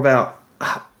was more about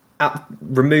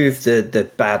remove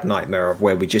the bad nightmare of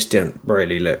where we just didn't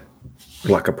really look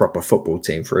like a proper football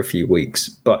team for a few weeks.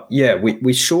 But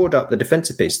we shored up the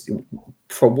defensive piece.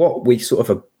 For what we sort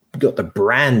of got the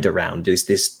brand around is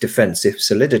this defensive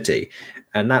solidity,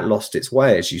 and that lost its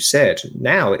way, as you said.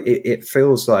 Now it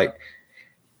feels like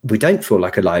we don't feel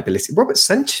like a liability. Robert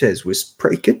Sanchez was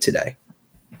pretty good today.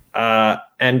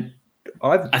 And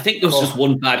I think there was just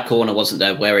one bad corner, wasn't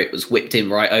there, where it was whipped in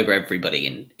right over everybody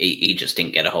and he just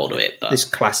didn't get a hold of it. But this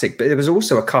classic. But there was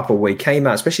also a couple where he came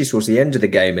out, especially towards the end of the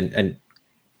game, and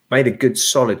made a good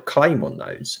solid claim on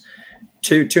those.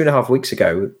 2.5 weeks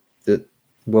ago, that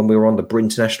when we were on the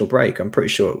international break, I'm pretty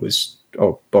sure it was,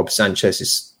 Bob Sanchez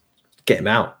is get him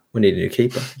out. We need a new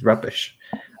keeper. Rubbish.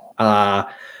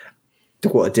 What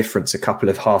a difference a couple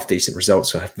of half decent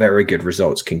results or very good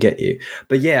results can get you.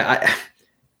 But yeah,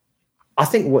 I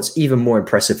think what's even more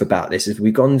impressive about this is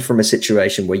we've gone from a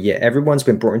situation where, everyone's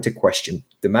been brought into question.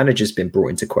 The manager's been brought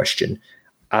into question.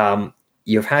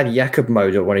 You've had Jakub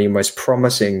Moder, one of your most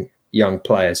promising young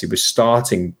players who was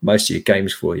starting most of your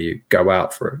games for you, go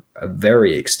out for a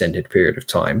very extended period of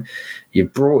time.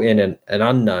 You've brought in an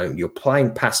unknown. You're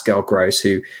playing Pascal Gross,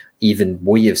 who even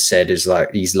we have said is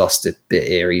like he's lost a bit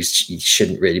here. He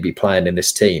shouldn't really be playing in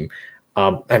this team.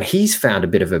 And he's found a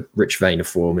bit of a rich vein of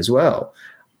form as well.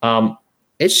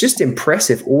 It's just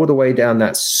impressive all the way down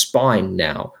that spine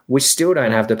now. We still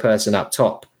don't have the person up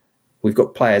top. We've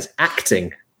got players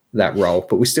acting that role,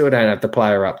 but we still don't have the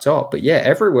player up top. But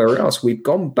everywhere else, we've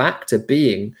gone back to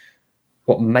being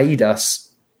what made us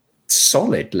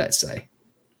solid, let's say.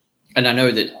 And I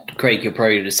know that, Craig, you're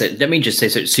probably going to say, let me just say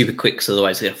something super quick, so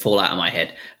otherwise it's going to fall out of my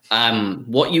head.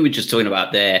 What you were just talking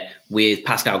about there with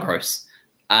Pascal Gross,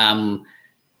 I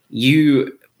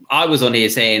was on here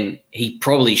saying he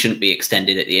probably shouldn't be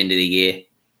extended at the end of the year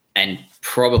and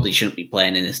probably shouldn't be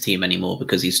playing in this team anymore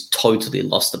because he's totally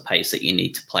lost the pace that you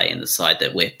need to play in the side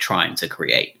that we're trying to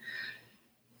create.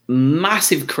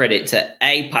 Massive credit to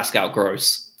Pascal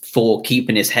Gross for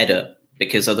keeping his head up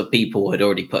because other people had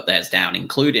already put theirs down,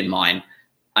 including mine.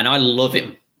 And I love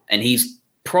him. And he's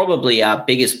probably our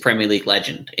biggest Premier League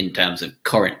legend in terms of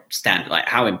current standard, like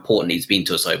how important he's been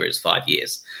to us over his 5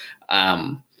 years.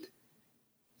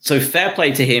 So fair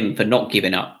play to him for not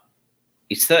giving up.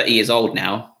 He's 30 years old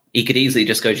now. He could easily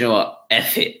just go, do you know what?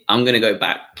 F it. I'm going to go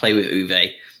back, play with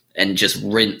Uwe, and just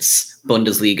rinse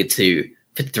Bundesliga 2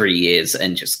 for 3 years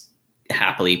and just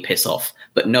happily piss off.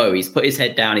 But no, he's put his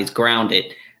head down, he's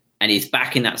grounded, and he's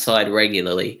back in that side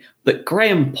regularly. But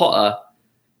Graham Potter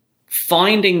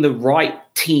finding the right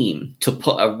team to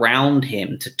put around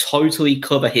him to totally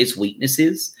cover his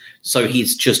weaknesses so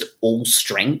he's just all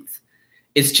strength,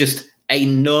 it's just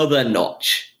another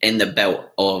notch in the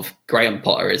belt of Graham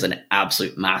Potter is an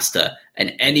absolute master.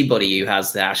 And anybody who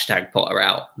has the hashtag Potter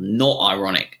out, not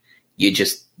ironic, you're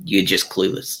just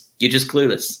clueless. You're just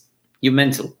clueless. You're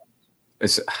mental.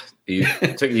 You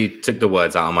took the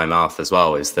words out of my mouth as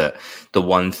well, is that the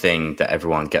one thing that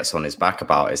everyone gets on his back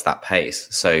about is that pace.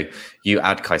 So you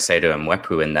add Caicedo and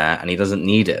Wepu in there and he doesn't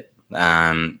need it.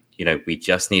 We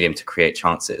just need him to create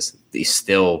chances. He's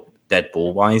still dead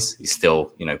ball wise, he's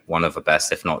still, one of the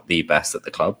best, if not the best at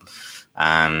the club.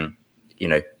 And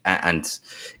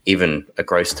even a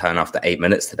Gross turn after 8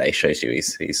 minutes today shows you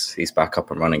he's back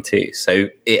up and running too. So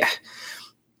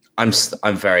I'm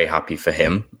very happy for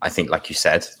him. I think, like you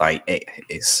said,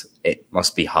 it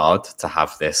must be hard to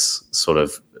have this sort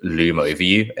of loom over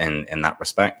you in that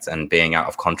respect, and being out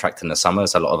of contract in the summer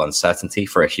is a lot of uncertainty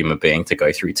for a human being to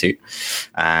go through too.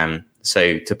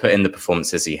 So to put in the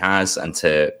performances he has, and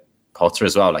to Potter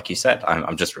as well, like you said,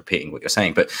 I'm just repeating what you're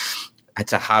saying, but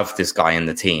to have this guy in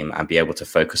the team and be able to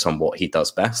focus on what he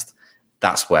does best,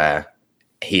 that's where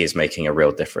he is making a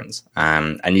real difference.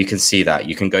 And you can see that.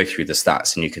 You can go through the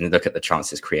stats and you can look at the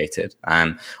chances created.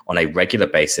 On a regular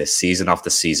basis, season after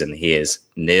season, he is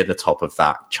near the top of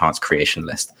that chance creation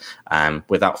list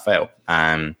without fail.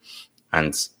 And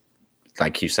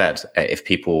like you said, if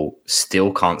people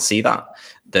still can't see that,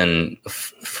 then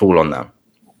fall on them.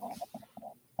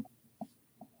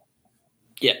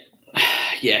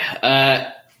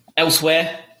 Yeah.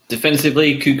 Elsewhere,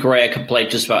 defensively, Cucurella can play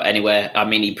just about anywhere. I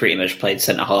mean, he pretty much played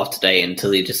centre-half today until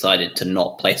he decided to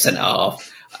not play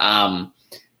centre-half. I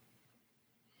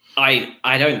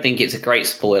don't think it's a great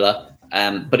spoiler,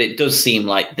 but it does seem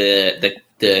like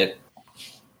the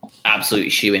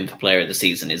absolute shoe-in for player of the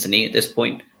season, isn't he, at this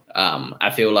point? I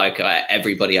feel like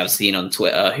everybody I've seen on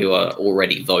Twitter who are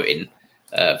already voting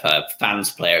for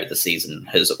fans player of the season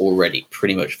has already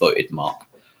pretty much voted Mark.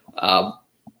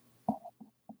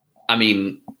 I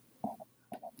mean,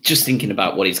 just thinking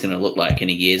about what he's going to look like in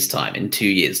a year's time, in 2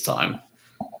 years' time,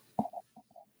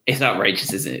 it's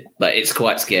outrageous, isn't it? Like, it's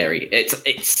quite scary. It's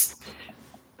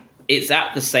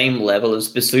at the same level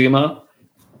as Bissouma,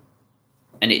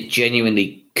 and it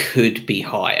genuinely could be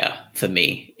higher for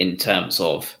me in terms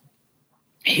of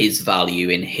his value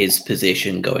in his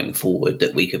position going forward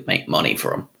that we could make money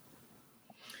from.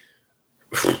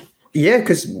 Yeah,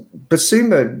 because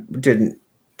Bissouma didn't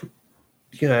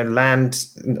land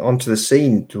onto the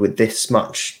scene with this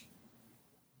much,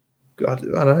 I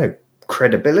don't know,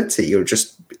 credibility or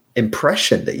just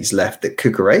impression that he's left that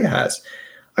Cucurella has.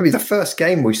 I mean, the first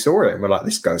game we saw him, we're like,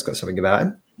 this guy's got something about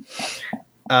him.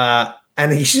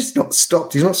 And he's just not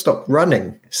stopped. He's not stopped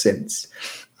running since.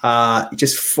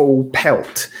 Just full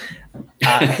pelt.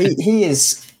 He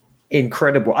is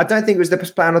incredible. I don't think it was the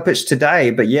best player on the pitch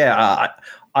today, but yeah,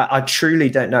 I truly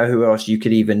don't know who else you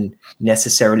could even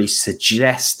necessarily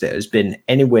suggest that has been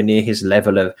anywhere near his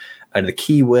level of, and the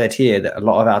key word here that a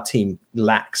lot of our team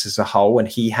lacks as a whole, and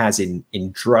he has in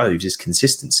droves, is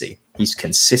consistency. He's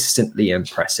consistently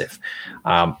impressive.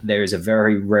 There is a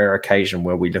very rare occasion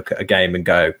where we look at a game and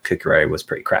go, Cucurella was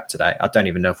pretty crap today. I don't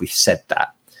even know if we've said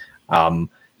that.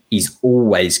 He's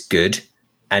always good,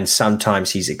 and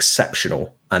sometimes he's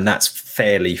exceptional, and that's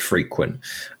fairly frequent.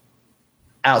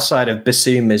 Outside of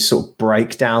Bissouma's sort of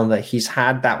breakdown that he's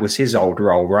had, that was his old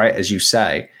role, right, as you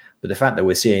say. But the fact that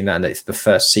we're seeing that, and it's the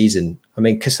first season. I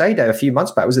mean, Caicedo a few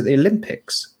months back was at the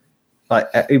Olympics. Like,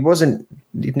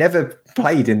 he'd never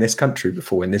played in this country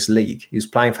before, in this league. He was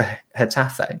playing for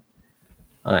Getafe.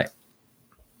 Right.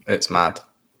 It's mad.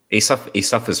 He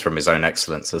suffers from his own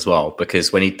excellence as well,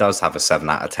 because when he does have a 7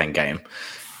 out of 10 game,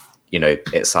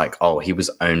 it's like, oh, he was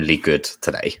only good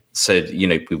today. So,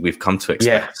 we've come to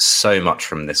expect so much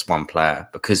from this one player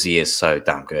because he is so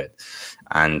damn good.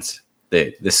 And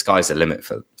the sky's the limit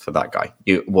for that guy.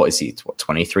 What is he?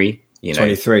 23?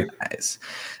 23. It's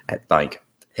like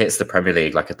hits the Premier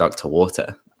League like a duck to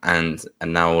water. And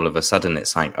now all of a sudden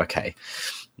it's like, okay,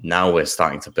 now we're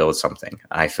starting to build something.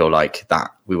 And I feel like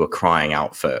that we were crying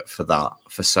out for that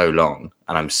for so long.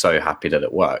 And I'm so happy that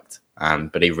it worked.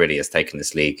 But he really has taken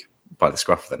this league by the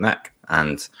scruff of the neck.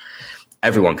 And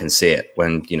everyone can see it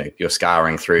when, you're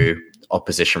scouring through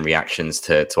opposition reactions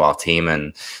to our team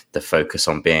and the focus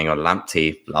on being on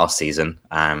Lamptey last season.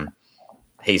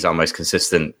 He's our most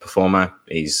consistent performer.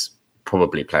 He's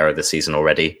probably player of the season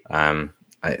already.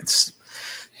 It's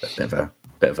a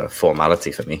bit of a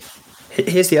formality for me.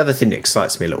 Here's the other thing that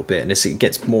excites me a little bit, and it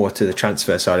gets more to the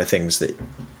transfer side of things that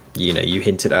you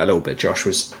hinted at a little bit, Josh,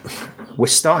 was we're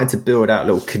starting to build out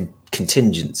little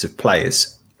contingents of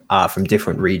players from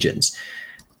different regions.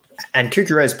 And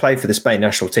Cucurella's played for the Spain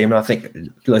national team, and I think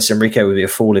Luis Enrique would be a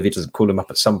fool if he doesn't call him up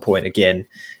at some point again.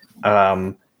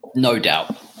 No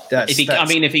doubt.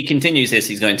 If he continues this,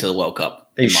 he's going to the World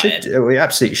Cup. He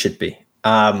absolutely should be.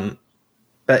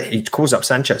 But he calls up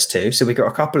Sanchez too, so we've got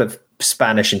a couple of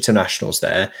Spanish internationals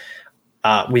there.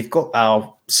 We've got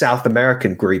our South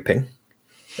American grouping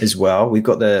as well. We've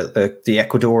got the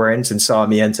Ecuadorians and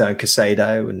Sarmiento and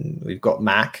Caicedo, and we've got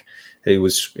Mac, who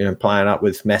was playing up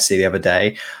with Messi the other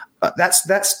day.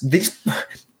 That's these.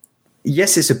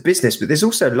 Yes, it's a business, but there's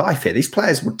also life here. These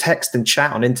players will text and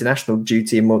chat on international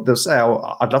duty, and they'll say,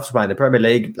 "Oh, I'd love to play in the Premier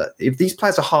League." If these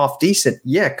players are half decent,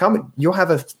 come. You'll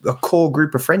have a core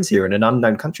group of friends here in an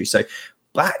unknown country. So,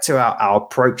 back to our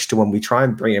approach to when we try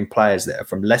and bring in players that are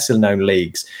from lesser known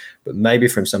leagues, but maybe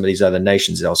from some of these other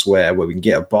nations elsewhere, where we can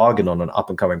get a bargain on an up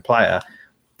and coming player.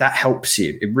 That helps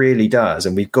you. It really does.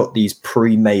 And we've got these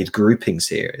pre-made groupings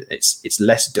here. It's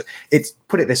less. It's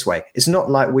put it this way. It's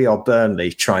not like we are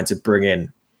Burnley trying to bring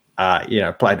in,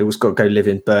 a player who's got to go live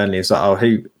in Burnley. It's like,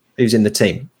 oh, who's in the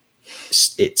team?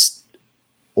 It's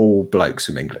all blokes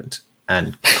from England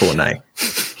and Cornet.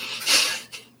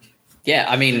 Yeah,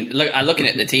 I mean, looking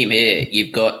at the team here,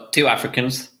 you've got 2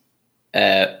 Africans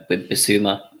with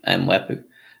Bissouma and Wepu.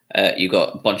 You've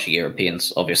got a bunch of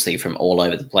Europeans, obviously, from all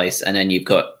over the place. And then you've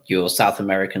got your South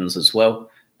Americans as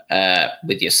well,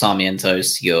 with your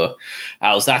Sarmientos, your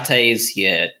Alzates,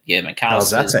 your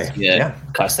McAllisters, your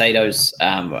Caicedos.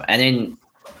 And then,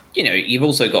 you've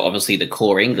also got, obviously, the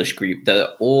core English group that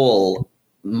are all,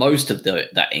 most of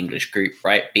that English group,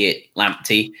 right? Be it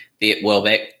Lamptey, be it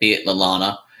Welbeck, be it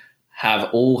Lallana, have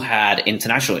all had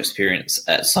international experience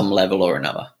at some level or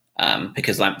another.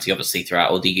 Because Lamptey, obviously,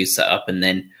 throughout all the youth setup, and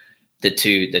then the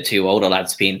two older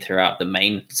lads being throughout the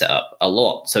main setup a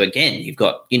lot. So again, you've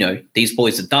got, these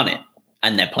boys have done it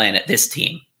and they're playing at this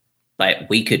team. Like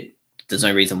there's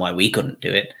no reason why we couldn't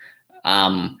do it.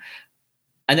 And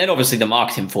then obviously the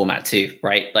marketing format too,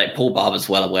 right? Like Paul Barber's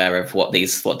well aware of what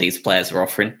these players are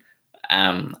offering.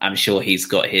 I'm sure he's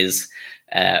got his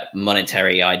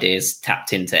monetary ideas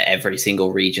tapped into every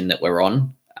single region that we're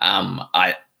on.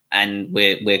 And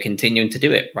we're continuing to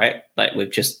do it, right? Like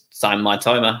we've just signed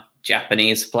Maitoma,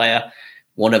 Japanese player,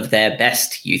 one of their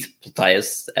best youth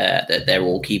players that they're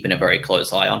all keeping a very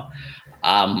close eye on.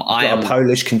 I am a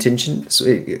Polish contingent.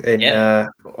 I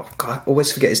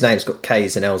always forget his name. It's got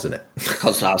K's and L's in it.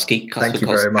 Kozlowski. Thank you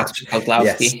very much.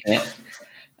 Kozlowski. Yes.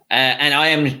 And I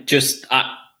am just,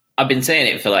 I've been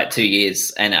saying it for like 2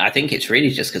 years, and I think it's really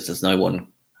just because there's no one.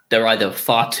 They're either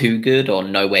far too good or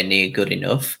nowhere near good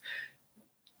enough.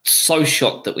 So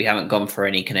shocked that we haven't gone for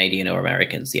any Canadian or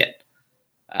Americans yet.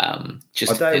 I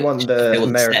don't want the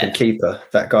American keeper,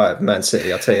 that guy at Man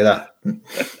City, I'll tell you that.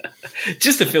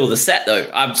 Just to fill the set, though,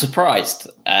 I'm surprised.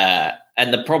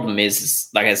 And the problem is,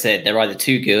 like I said, they're either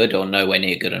too good or nowhere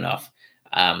near good enough.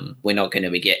 We're not going to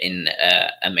be getting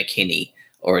a McKinney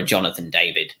or a Jonathan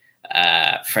David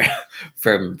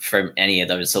from any of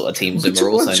those sort of teams. And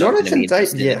we're also not going to be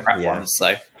interested in the crap ones.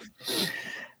 So,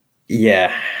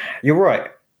 yeah, you're right.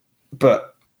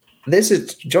 But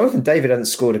Jonathan David hadn't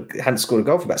scored a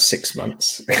goal for about 6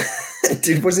 months.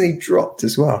 Wasn't he dropped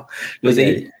as well? Was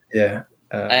he? Yeah.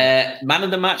 Man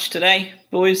of the match today,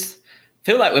 boys.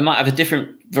 Feel like we might have a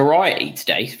different variety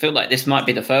today. Feel like this might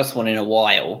be the first one in a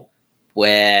while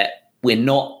where we're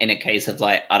not in a case of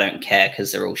like, I don't care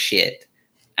because they're all shit.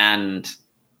 And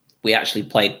we actually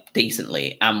played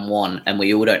decently and won, and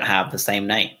we all don't have the same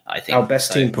name, I think. Our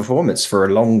best team performance for a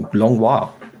long, long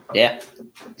while. Yeah.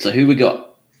 So who we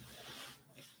got?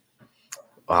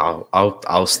 Wow,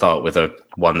 I'll start with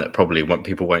one that probably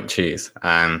people won't choose.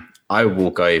 I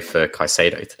will go for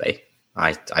Caicedo today.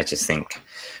 I just think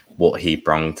what he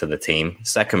brought to the team.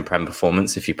 Second Prem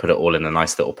performance, if you put it all in a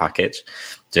nice little package,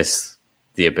 just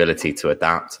the ability to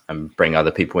adapt and bring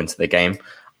other people into the game.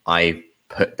 I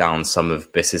put down some of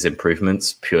Biss's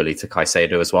improvements purely to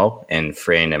Caicedo as well, and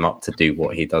freeing him up to do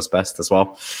what he does best as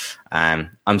well.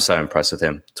 I'm so impressed with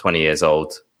him. 20 years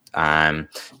old,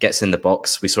 gets in the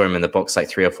box. We saw him in the box like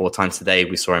 3 or 4 times today.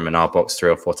 We saw him in our box 3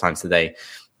 or 4 times today.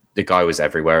 The guy was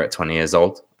everywhere at 20 years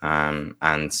old. And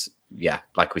yeah,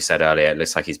 like we said earlier, it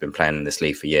looks like he's been playing in this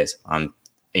league for years. I'm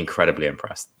incredibly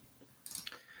impressed.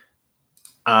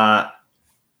 I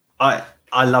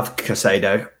love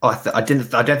Caicedo. I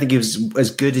don't think he was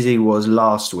as good as he was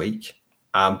last week.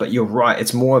 But you're right.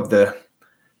 It's more of the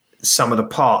sum of the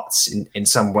parts in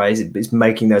some ways. It's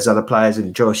making those other players.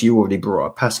 And Josh, you already brought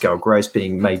up Pascal Gross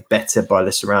being made better by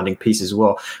the surrounding piece as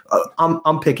well.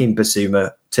 I'm picking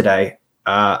Bissouma today.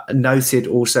 Noted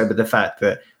also by the fact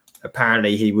that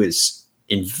apparently he was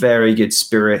in very good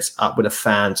spirits, up with the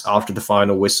fans after the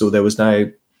final whistle. There was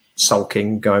no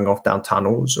sulking, going off down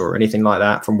tunnels or anything like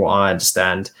that, from what I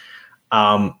understand.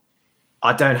 I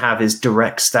don't have his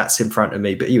direct stats in front of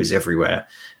me, but he was everywhere,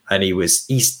 and he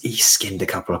skinned a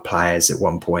couple of players at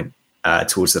one point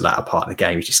towards the latter part of the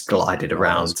game. He just glided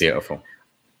around. That was beautiful.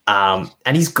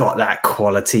 And he's got that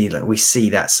quality. Like, we see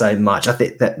that so much. I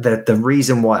think that the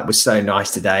reason why it was so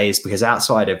nice today is because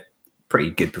outside of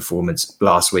pretty good performance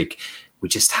last week, we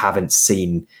just haven't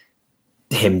seen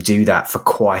him do that for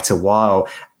quite a while.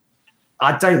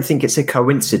 I don't think it's a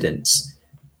coincidence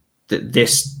that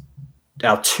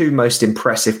our 2 most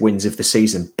impressive wins of the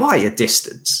season by a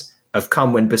distance have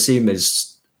come when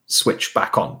Bissouma's switched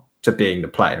back on to being the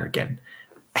player again.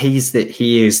 He is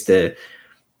the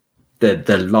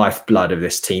lifeblood of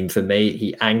this team for me.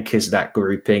 He anchors that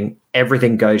grouping.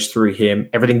 Everything goes through him.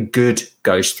 Everything good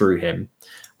goes through him.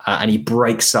 And he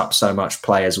breaks up so much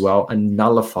play as well, and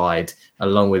nullified,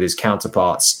 along with his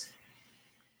counterparts,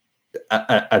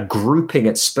 a grouping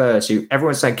at Spurs who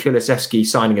everyone's saying Kulusevski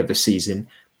signing of the season.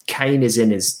 Kane is in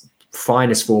his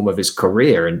finest form of his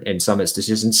career in some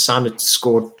instances, and Son had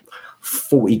scored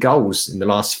 40 goals in the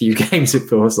last few games, it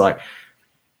feels like.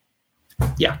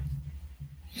 Yeah.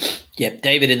 Yeah,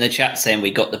 David in the chat saying we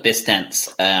got the Biss dance,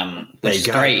 which is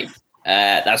great.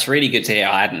 That's really good to hear.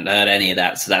 I hadn't heard any of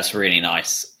that, so that's really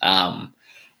nice. I'm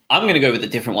going to go with a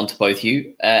different one to both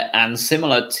you, and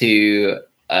similar to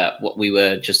what we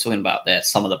were just talking about there,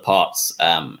 some of the parts.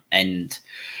 And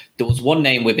there was one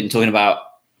name we've been talking about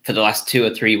for the last 2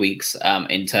 or 3 weeks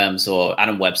in terms of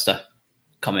Adam Webster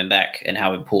coming back and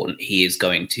how important he is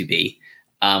going to be.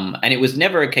 And it was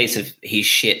never a case of he's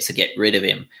shit, so get rid of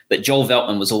him. But Joel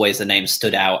Veltman was always the name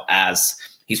stood out as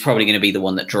he's probably going to be the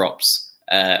one that drops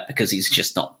because he's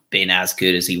just not been as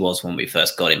good as he was when we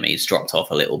first got him. He's dropped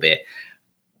off a little bit.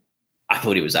 I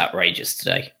thought he was outrageous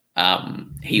today.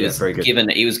 He was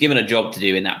given a job to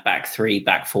do in that back 3,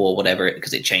 back 4, whatever,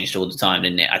 because it changed all the time,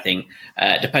 didn't it? I think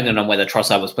depending on whether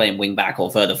Trossard was playing wing back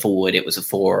or further forward, it was a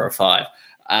 4 or a 5.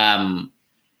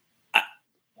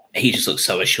 He just looked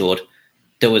so assured.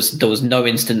 There was no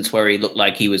instance where he looked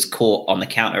like he was caught on the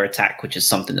counter attack, which is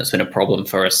something that's been a problem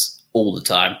for us all the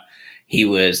time. He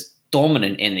was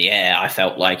dominant in the air. I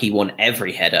felt like he won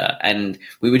every header, and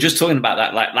we were just talking about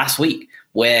that like last week,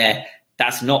 where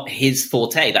that's not his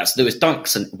forte. That's Lewis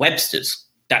Dunk's and Webster's.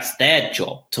 That's their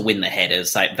job to win the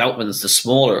headers. Like Veltman's the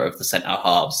smaller of the centre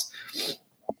halves,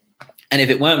 and if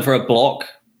it weren't for a block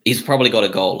he's probably got a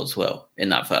goal as well in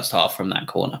that first half from that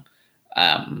corner.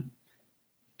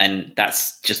 And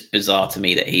that's just bizarre to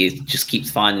me that he just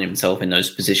keeps finding himself in those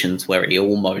positions where he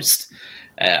almost...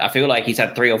 I feel like he's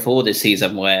had 3 or 4 this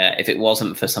season where if it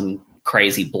wasn't for some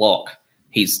crazy block,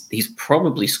 he's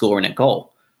probably scoring a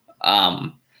goal.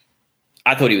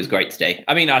 I thought he was great today.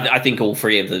 I mean, I think all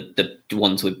 3 of the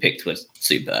ones we picked were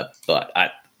superb, but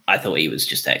I thought he was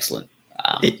just excellent.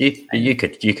 You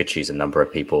could choose a number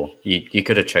of people. You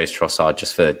could have chose Trossard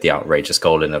just for the outrageous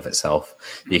goal in of itself.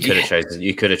 You could have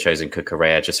chosen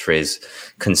Cucurella just for his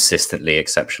consistently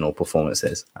exceptional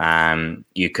performances.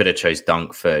 You could have chose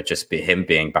Dunk for just him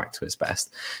being back to his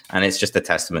best. And it's just a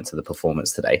testament to the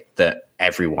performance today that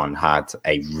everyone had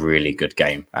a really good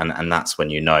game. And that's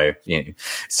when you know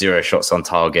 0 shots on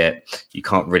target. You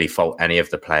can't really fault any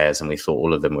of the players, and we thought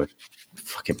all of them were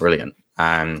fucking brilliant.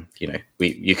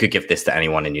 You could give this to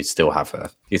anyone, and you'd still have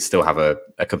a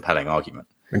compelling argument.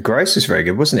 And Gross was very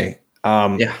good, wasn't he?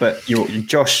 Yeah. But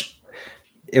Josh,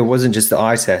 it wasn't just the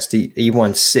eye test. He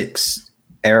won 6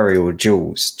 aerial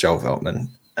duels. Joel Veltman.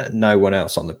 No one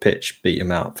else on the pitch beat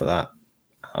him out for that.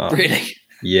 Really?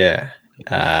 Yeah.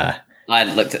 I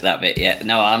hadn't looked at that bit yet.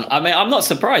 No, I'm not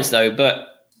surprised though, but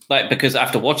because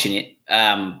after watching it,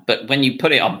 but when you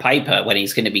put it on paper, when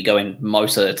he's going to be going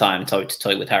most of the time toe to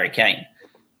toe with Harry Kane,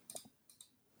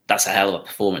 that's a hell of a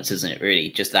performance, isn't it? Really,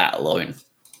 just that alone.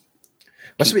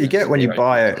 That's what you get when you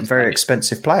buy a very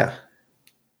expensive player.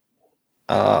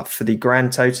 For the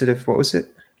grand total of what was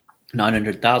it?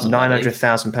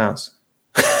 £900,000.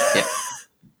 Yeah,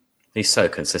 he's so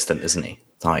consistent, isn't he?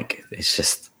 Like, it's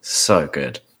just so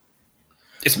good.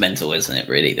 It's mental, isn't it?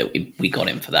 Really, that we got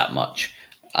him for that much.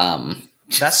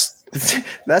 That's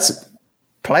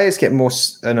players get more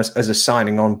as a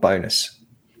signing on bonus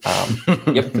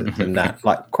than that,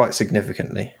 like quite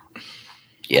significantly.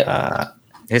 Yeah.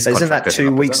 Isn't that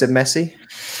 2 weeks of Messi?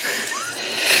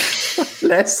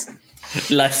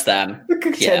 Less than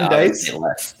 10 days.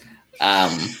 Less.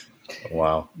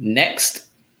 Wow. Next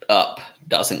up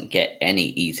doesn't get any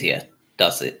easier,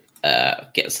 does it?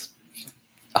 Gets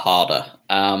harder.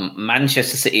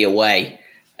 Manchester City away.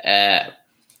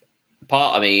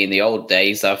 Part of me in the old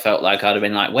days, I felt like I'd have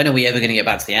been like, when are we ever going to get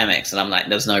back to the Amex? And I'm like,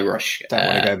 there's no rush. Don't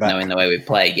want to go back. Knowing the way we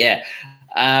play. Yeah.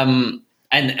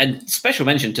 And special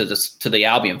mention to the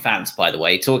Albion fans, by the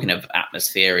way, talking of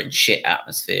atmosphere and shit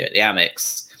atmosphere at the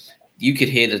Amex, you could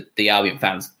hear the Albion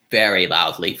fans very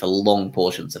loudly for long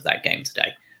portions of that game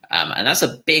today. And that's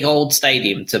a big old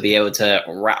stadium to be able to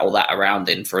rattle that around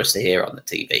in for us to hear on the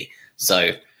TV.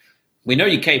 So we know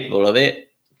you're capable of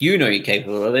it. You know you're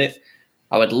capable of it.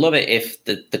 I would love it if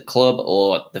the club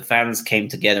or the fans came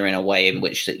together in a way in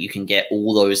which that you can get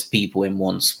all those people in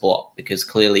one spot, because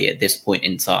clearly at this point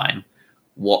in time,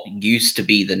 what used to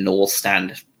be the North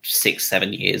Stand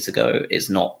 6-7 years ago is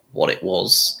not what it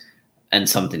was. And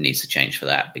something needs to change for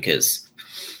that, because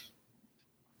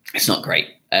it's not great.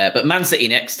 But Man City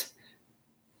next.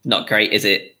 Not great, is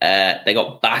it? They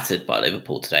got battered by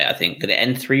Liverpool today, I think. Did it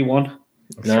end 3-1?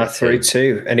 No,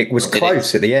 3-2. And it was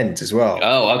close at the end as well.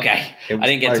 Oh, okay. I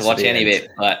didn't get to watch any of it,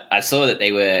 but I saw that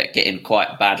they were getting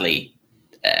quite badly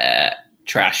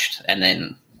trashed, and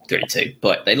then 3-2.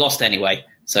 But they lost anyway,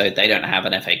 so they don't have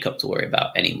an FA Cup to worry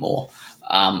about anymore.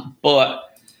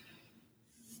 But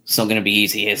it's not going to be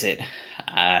easy, is it?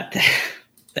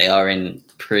 They are in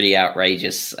pretty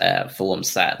outrageous form,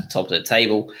 sat at the top of the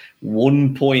table.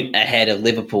 1 point ahead of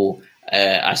Liverpool.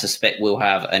 I suspect we'll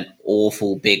have an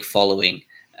awful big following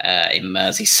in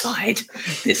Merseyside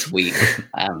this week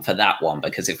for that one,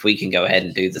 because if we can go ahead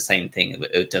and do the same thing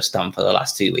that we've just done for the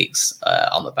last 2 weeks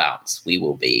on the bounce, we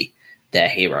will be their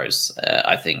heroes,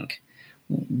 I think.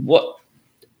 What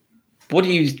do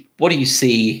you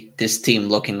see this team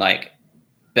looking like,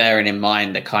 bearing in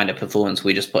mind the kind of performance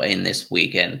we just put in this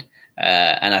weekend?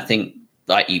 And I think,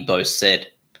 like you both said,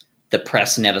 the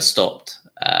press never stopped.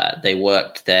 They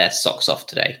worked their socks off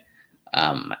today.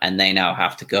 And they now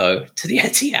have to go to the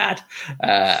Etihad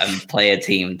and play a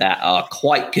team that are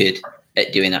quite good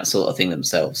at doing that sort of thing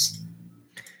themselves.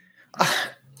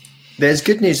 There's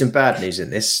good news and bad news in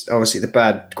this. Obviously, the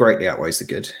bad greatly outweighs the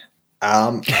good.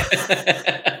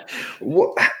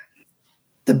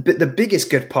 The biggest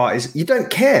good part is you don't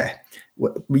care.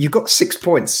 You got 6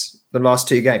 points the last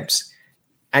 2 games,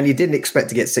 and you didn't expect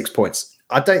to get 6 points.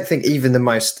 I don't think even the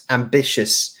most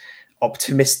ambitious,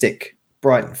 optimistic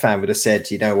Brighton fan would have said,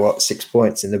 you know what, 6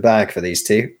 points in the bag for these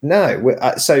two. No.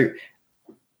 So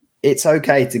it's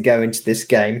okay to go into this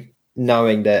game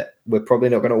knowing that we're probably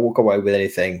not going to walk away with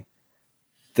anything.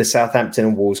 The Southampton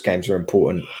and Wolves games are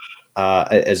important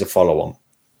as a follow-on.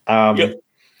 Yep.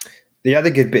 The other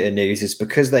good bit of news is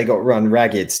because they got run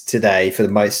ragged today for the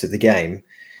most of the game,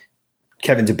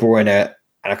 Kevin De Bruyne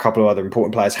and a couple of other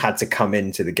important players had to come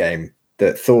into the game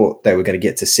that thought they were going to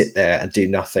get to sit there and do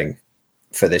nothing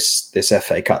for this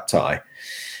FA Cup tie.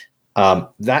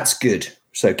 That's good.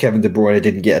 So Kevin De Bruyne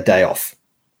didn't get a day off.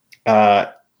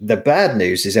 The bad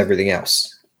news is everything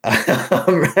else.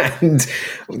 And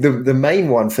the main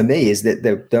one for me is that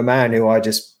the man who I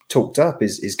just talked up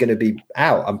is going to be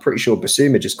out. I'm pretty sure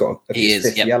Basuma just got a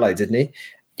fifth yellow, didn't he?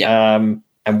 Yeah.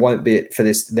 And won't be for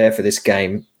this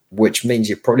game, which means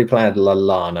you're probably playing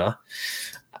Lallana.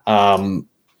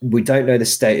 We don't know the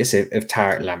status of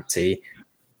Tariq Lamptey.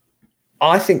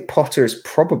 I think Potter is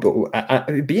probable.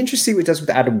 It'd be interesting to see what he does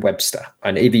with Adam Webster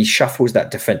and if he shuffles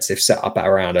that defensive setup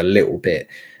around a little bit.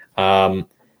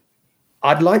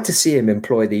 I'd like to see him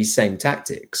employ these same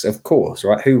tactics, of course,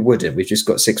 right? Who wouldn't? We've just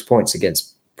got 6 points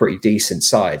against pretty decent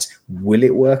sides. Will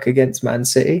it work against Man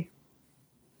City?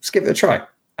 Let's give it a try.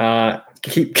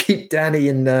 Keep Danny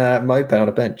and Mope on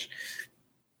a bench.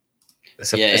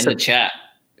 In the chat,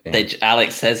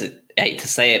 Alex says it. I hate to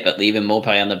say it, but leaving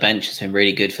Maupay on the bench has been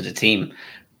really good for the team.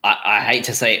 I hate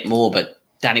to say it more, but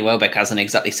Danny Welbeck hasn't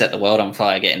exactly set the world on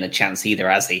fire getting a chance either,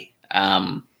 has he?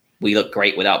 We look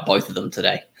great without both of them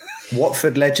today.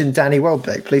 Watford legend Danny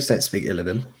Welbeck. Please don't speak ill of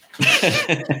him.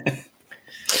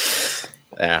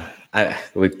 Yeah,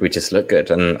 we just look good,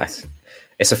 and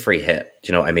it's a free hit. Do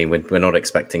you know what I mean? We're not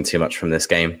expecting too much from this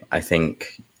game. I don't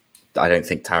think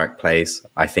Tariq plays.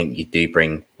 I think you do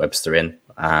bring Webster in.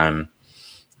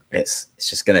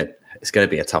 It's gonna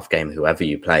be a tough game, whoever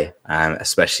you play,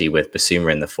 especially with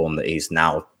Basuma in the form that he's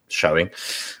now showing.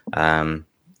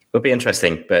 It'll be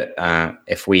interesting, but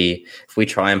if we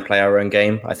try and play our own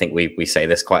game, I think we say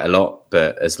this quite a lot,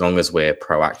 but as long as we're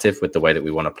proactive with the way that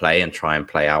we want to play and try and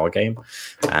play our game,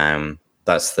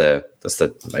 that's the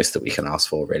most that we can ask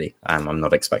for, really. I'm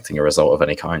not expecting a result of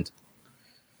any kind.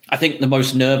 I think the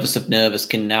most nervous of nervous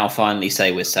can now finally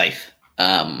say we're safe.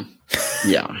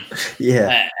 Yeah.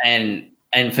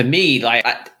 And for me, like,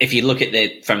 if you look at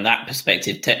it from that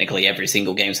perspective, technically every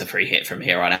single game's a free hit from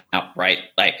here on out, right?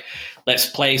 Like, let's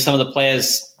play some of the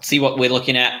players, see what we're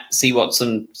looking at, see what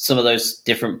some of those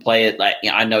different players, like,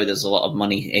 I know there's a lot of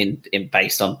money in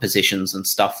based on positions and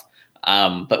stuff.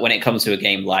 But when it comes to a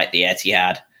game like the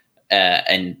Etihad,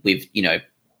 and we've,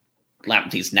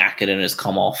 Lamptey's knackered and has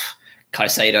come off,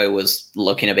 Caicedo was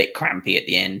looking a bit crampy at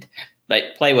the end.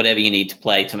 Like, play whatever you need to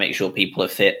play to make sure people are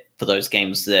fit for those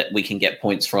games that we can get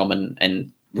points from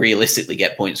and realistically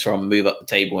get points from, move up the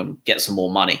table and get some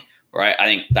more money, right? I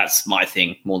think that's my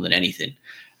thing more than anything,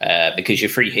 because your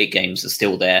free hit games are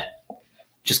still there.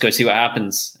 Just go see what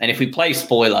happens. And if we play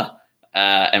spoiler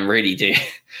and really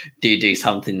do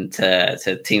something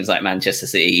to teams like Manchester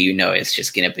City, it's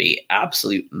just going to be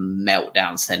absolute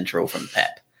meltdown central from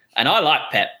Pep. And I like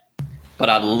Pep, but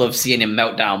I'd love seeing him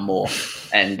melt down more.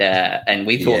 And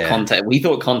we thought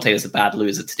Conte was a bad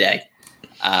loser today.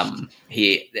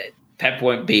 Pep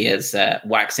won't be as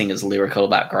waxing as lyrical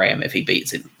about Graham if he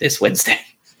beats him this Wednesday.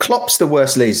 Klopp's the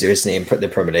worst loser, isn't he, in the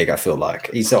Premier League? I feel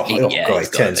like he's he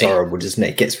turns horrible, doesn't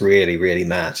he? Gets really, really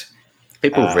mad.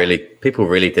 People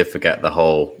really did forget the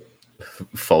whole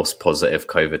false positive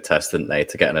COVID test, didn't they,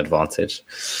 to get an advantage?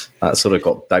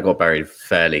 That got buried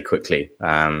fairly quickly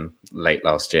late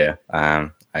last year.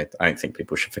 I don't think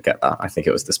people should forget that. I think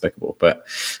it was despicable, but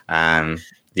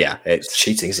it's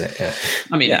cheating, isn't it? Yeah.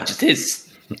 I mean, it just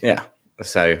is. Yeah.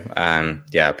 So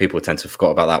people tend to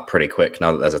forget about that pretty quick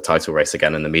now that there's a title race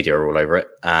again and the media are all over it.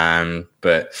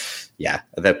 But yeah,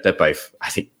 they're both. I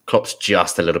think Klopp's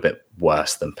just a little bit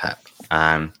worse than Pep.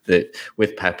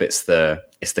 With Pep, it's the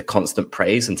constant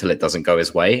praise until it doesn't go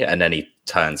his way, and then he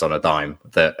turns on a dime.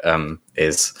 That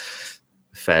is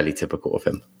fairly typical of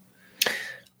him.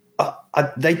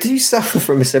 They do suffer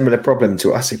from a similar problem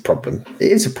to us. It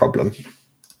is a problem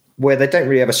where they don't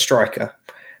really have a striker.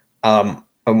 I'm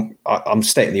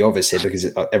stating the obvious here because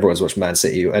everyone's watched Man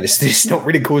City, and it's not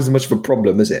really causing much of a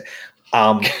problem, is it?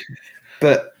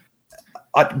 But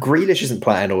Grealish isn't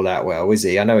playing all that well, is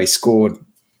he? I know he scored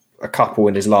a couple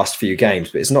in his last few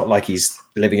games, but it's not like he's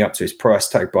living up to his price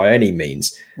tag by any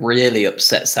means. Really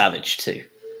upset Savage too.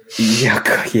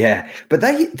 Yeah. But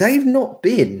they've not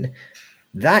been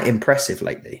that impressive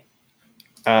lately.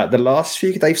 The last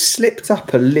few, they've slipped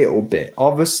up a little bit.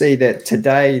 Obviously, that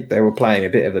today they were playing a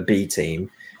bit of a B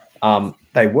team.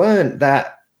 They weren't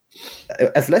that.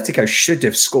 Atletico should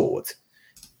have scored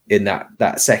in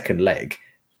that second leg.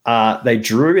 They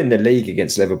drew in the league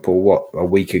against Liverpool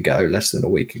less than a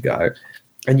week ago,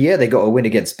 and they got a win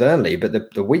against Burnley.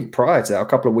 But the week prior to that, a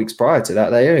couple of weeks prior to that,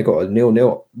 they only got a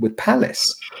 0-0 with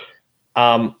Palace.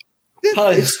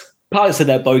 Palace are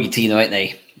their bogey team, aren't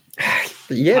they?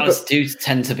 Yeah, Palace do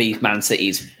tend to be Man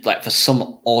City's, like, for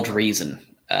some odd reason.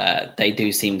 They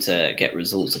do seem to get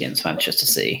results against Manchester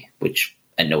City, which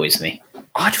annoys me.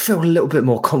 I'd feel a little bit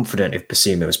more confident if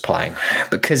Basuma was playing,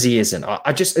 because he isn't.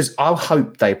 I'll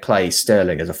hope they play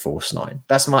Sterling as a false nine.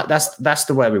 That's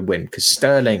the way we win, because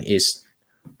Sterling is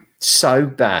so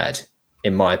bad,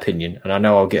 in my opinion, and I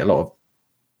know I'll get a lot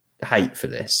of hate for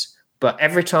this, but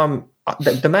every time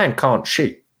the man can't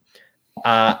shoot.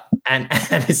 And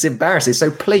it's embarrassing. So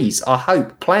please, I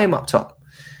hope, play him up top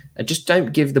and just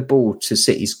don't give the ball to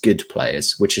City's good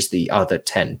players, which is the other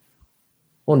 10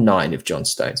 or 9 if John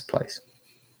Stones plays.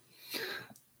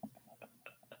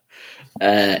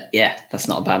 Yeah, that's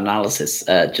not a bad analysis.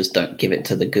 Just don't give it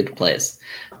to the good players.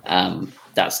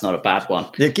 That's not a bad one.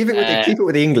 Yeah, keep it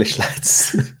with the English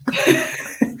lads.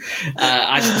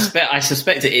 I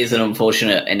suspect it is an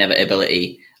unfortunate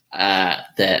inevitability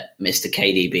that Mr.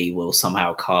 KDB will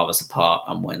somehow carve us apart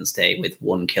on Wednesday with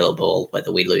one killer ball,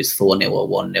 whether we lose 4-0 or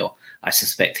 1-0. I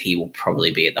suspect he will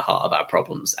probably be at the heart of our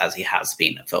problems, as he has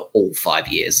been for all 5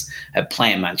 years of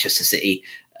playing Manchester City.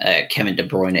 Kevin De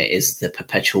Bruyne is the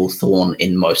perpetual thorn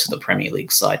in most of the Premier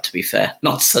League side, to be fair,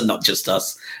 not just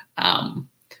us.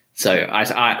 So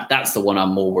that's the one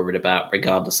I'm more worried about,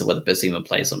 regardless of whether Basuma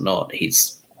plays or not.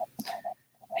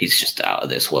 He's just out of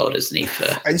this world, isn't he?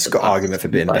 He's got argument for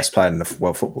being the best player in the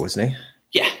world football, isn't he?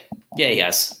 Yeah, he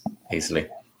has. Easily.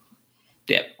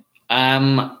 Yeah.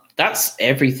 That's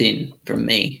everything from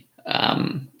me.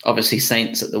 Obviously,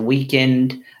 Saints at the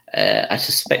weekend. I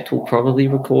suspect we'll probably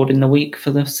record in the week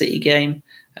for the City game.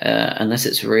 Unless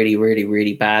it's really, really,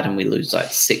 really bad and we lose like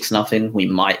 6-0, we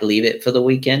might leave it for the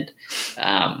weekend.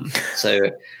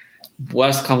 So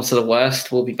worst comes to the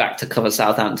worst, we'll be back to cover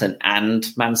Southampton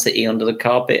and Man City under the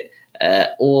carpet,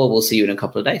 or we'll see you in a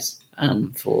couple of days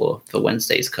for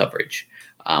Wednesday's coverage.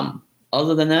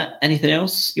 Other than that, anything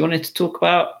else you wanted to talk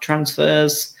about?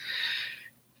 Transfers?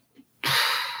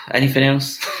 Anything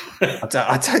else?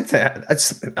 I don't think.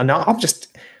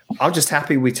 I'm just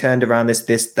happy we turned around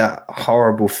that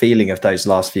horrible feeling of those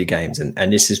last few games,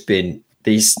 and this has been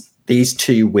these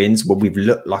 2 wins where we've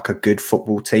looked like a good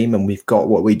football team and we've got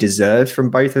what we deserved from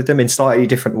both of them in slightly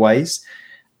different ways.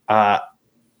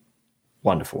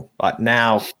 Wonderful. Like,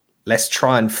 now let's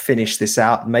try and finish this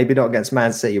out. Maybe not against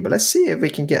Man City, but let's see if we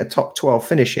can get a top 12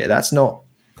 finish here. That's not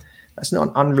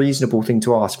an unreasonable thing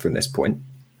to ask from this point.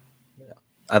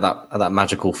 At that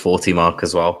magical 40 mark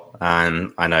as well.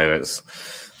 And I know it's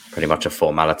pretty much a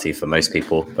formality for most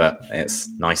people, but it's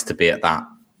nice to be at that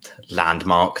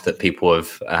landmark that people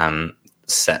have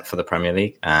set for the Premier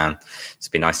League. It's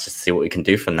been nice to see what we can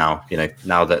do from now.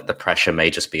 Now that the pressure may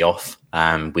just be off,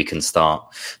 we can start,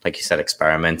 like you said,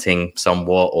 experimenting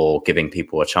somewhat or giving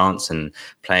people a chance and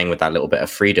playing with that little bit of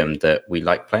freedom that we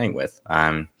like playing with.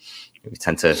 We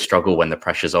tend to struggle when the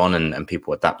pressure's on and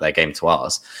people adapt their game to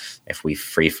ours. If we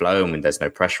free flow and when there's no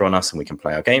pressure on us and we can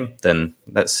play our game, then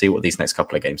let's see what these next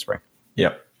couple of games bring.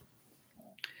 Yeah.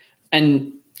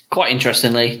 And quite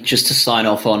interestingly, just to sign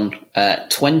off on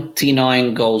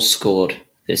 29 goals scored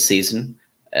this season.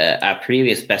 Our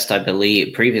previous worst, I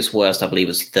believe,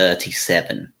 was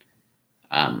 37.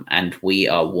 And we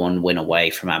are 1 win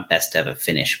away from our best ever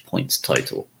finish points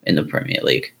total in the Premier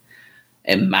League.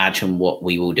 Imagine what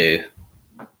we will do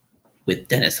with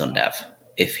Dennis Undav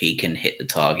if he can hit the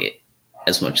target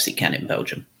as much as he can in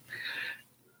Belgium.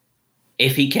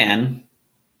 If he can,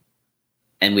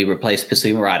 and we replace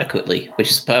Basuma adequately,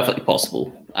 which is perfectly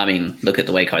possible. I mean, look at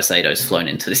the way Caicedo's flown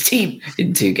into this team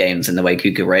in 2 games and the way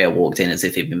Cucurella walked in as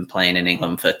if he'd been playing in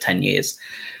England for 10 years.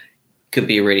 Could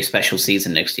be a really special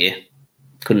season next year.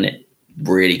 Couldn't it?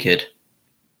 Really could.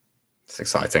 It's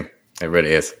exciting. It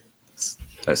really is.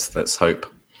 Let's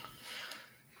hope.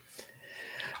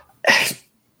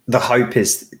 The hope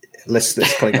is let's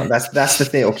click on. That's the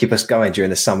thing that'll keep us going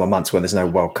during the summer months when there's no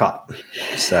World Cup.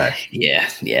 So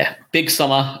yeah, big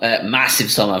summer, massive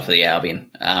summer for the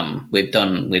Albion. We've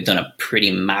done a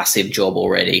pretty massive job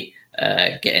already,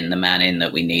 getting the man in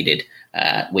that we needed.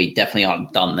 We definitely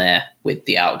aren't done there with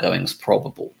the outgoings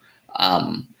probable.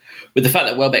 With the fact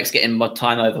that Welbeck's getting more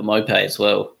time over Mope as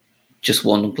well. Just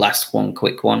one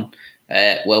quick one.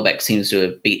 Welbeck seems to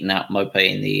have beaten out Mope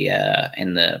in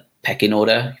the pecking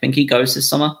order. I think he goes this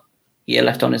summer. Year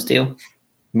left on his deal.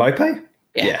 Mope?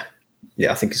 Yeah,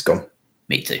 I think he's gone.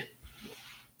 Me too.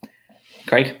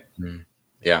 Craig?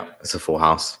 Yeah, it's a full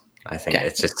house. I think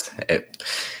it's just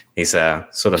he's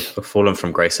sort of fallen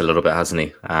from grace a little bit, hasn't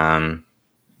he? I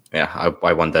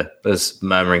wonder. There's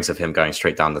murmurings of him going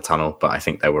straight down the tunnel, but I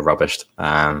think they were rubbished.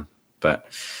 But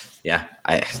yeah,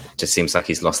 it just seems like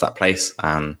he's lost that place.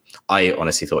 I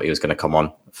honestly thought he was going to come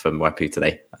on for Mwepu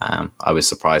today. I was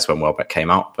surprised when Welbeck came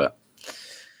out, but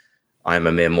I am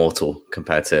a mere mortal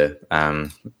compared to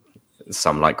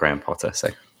some like Graham Potter. So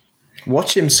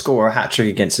watch him score a hat trick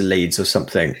against the Leeds or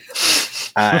something,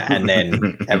 and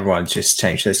then everyone just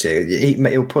changed this.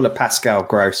 He'll pull a Pascal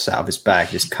Gross out of his bag,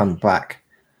 just come back.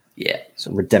 Yeah, it's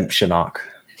a redemption arc.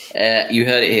 You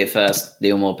heard it here first.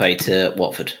 Neal Maupay to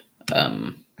Watford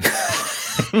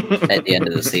at the end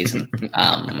of the season,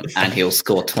 and he'll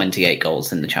score 28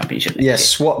 goals in the Championship. Yeah,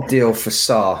 swap deal for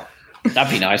Sarr.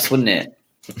 That'd be nice, wouldn't it?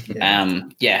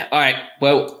 Yeah. All right.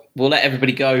 Well, we'll let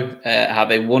everybody go.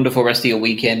 Have a wonderful rest of your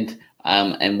weekend,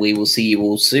 and we will see you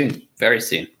all soon, very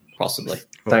soon, possibly.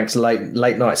 Thanks,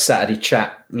 late night Saturday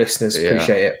chat listeners.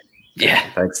 Appreciate it. Yeah.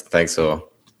 Thanks all.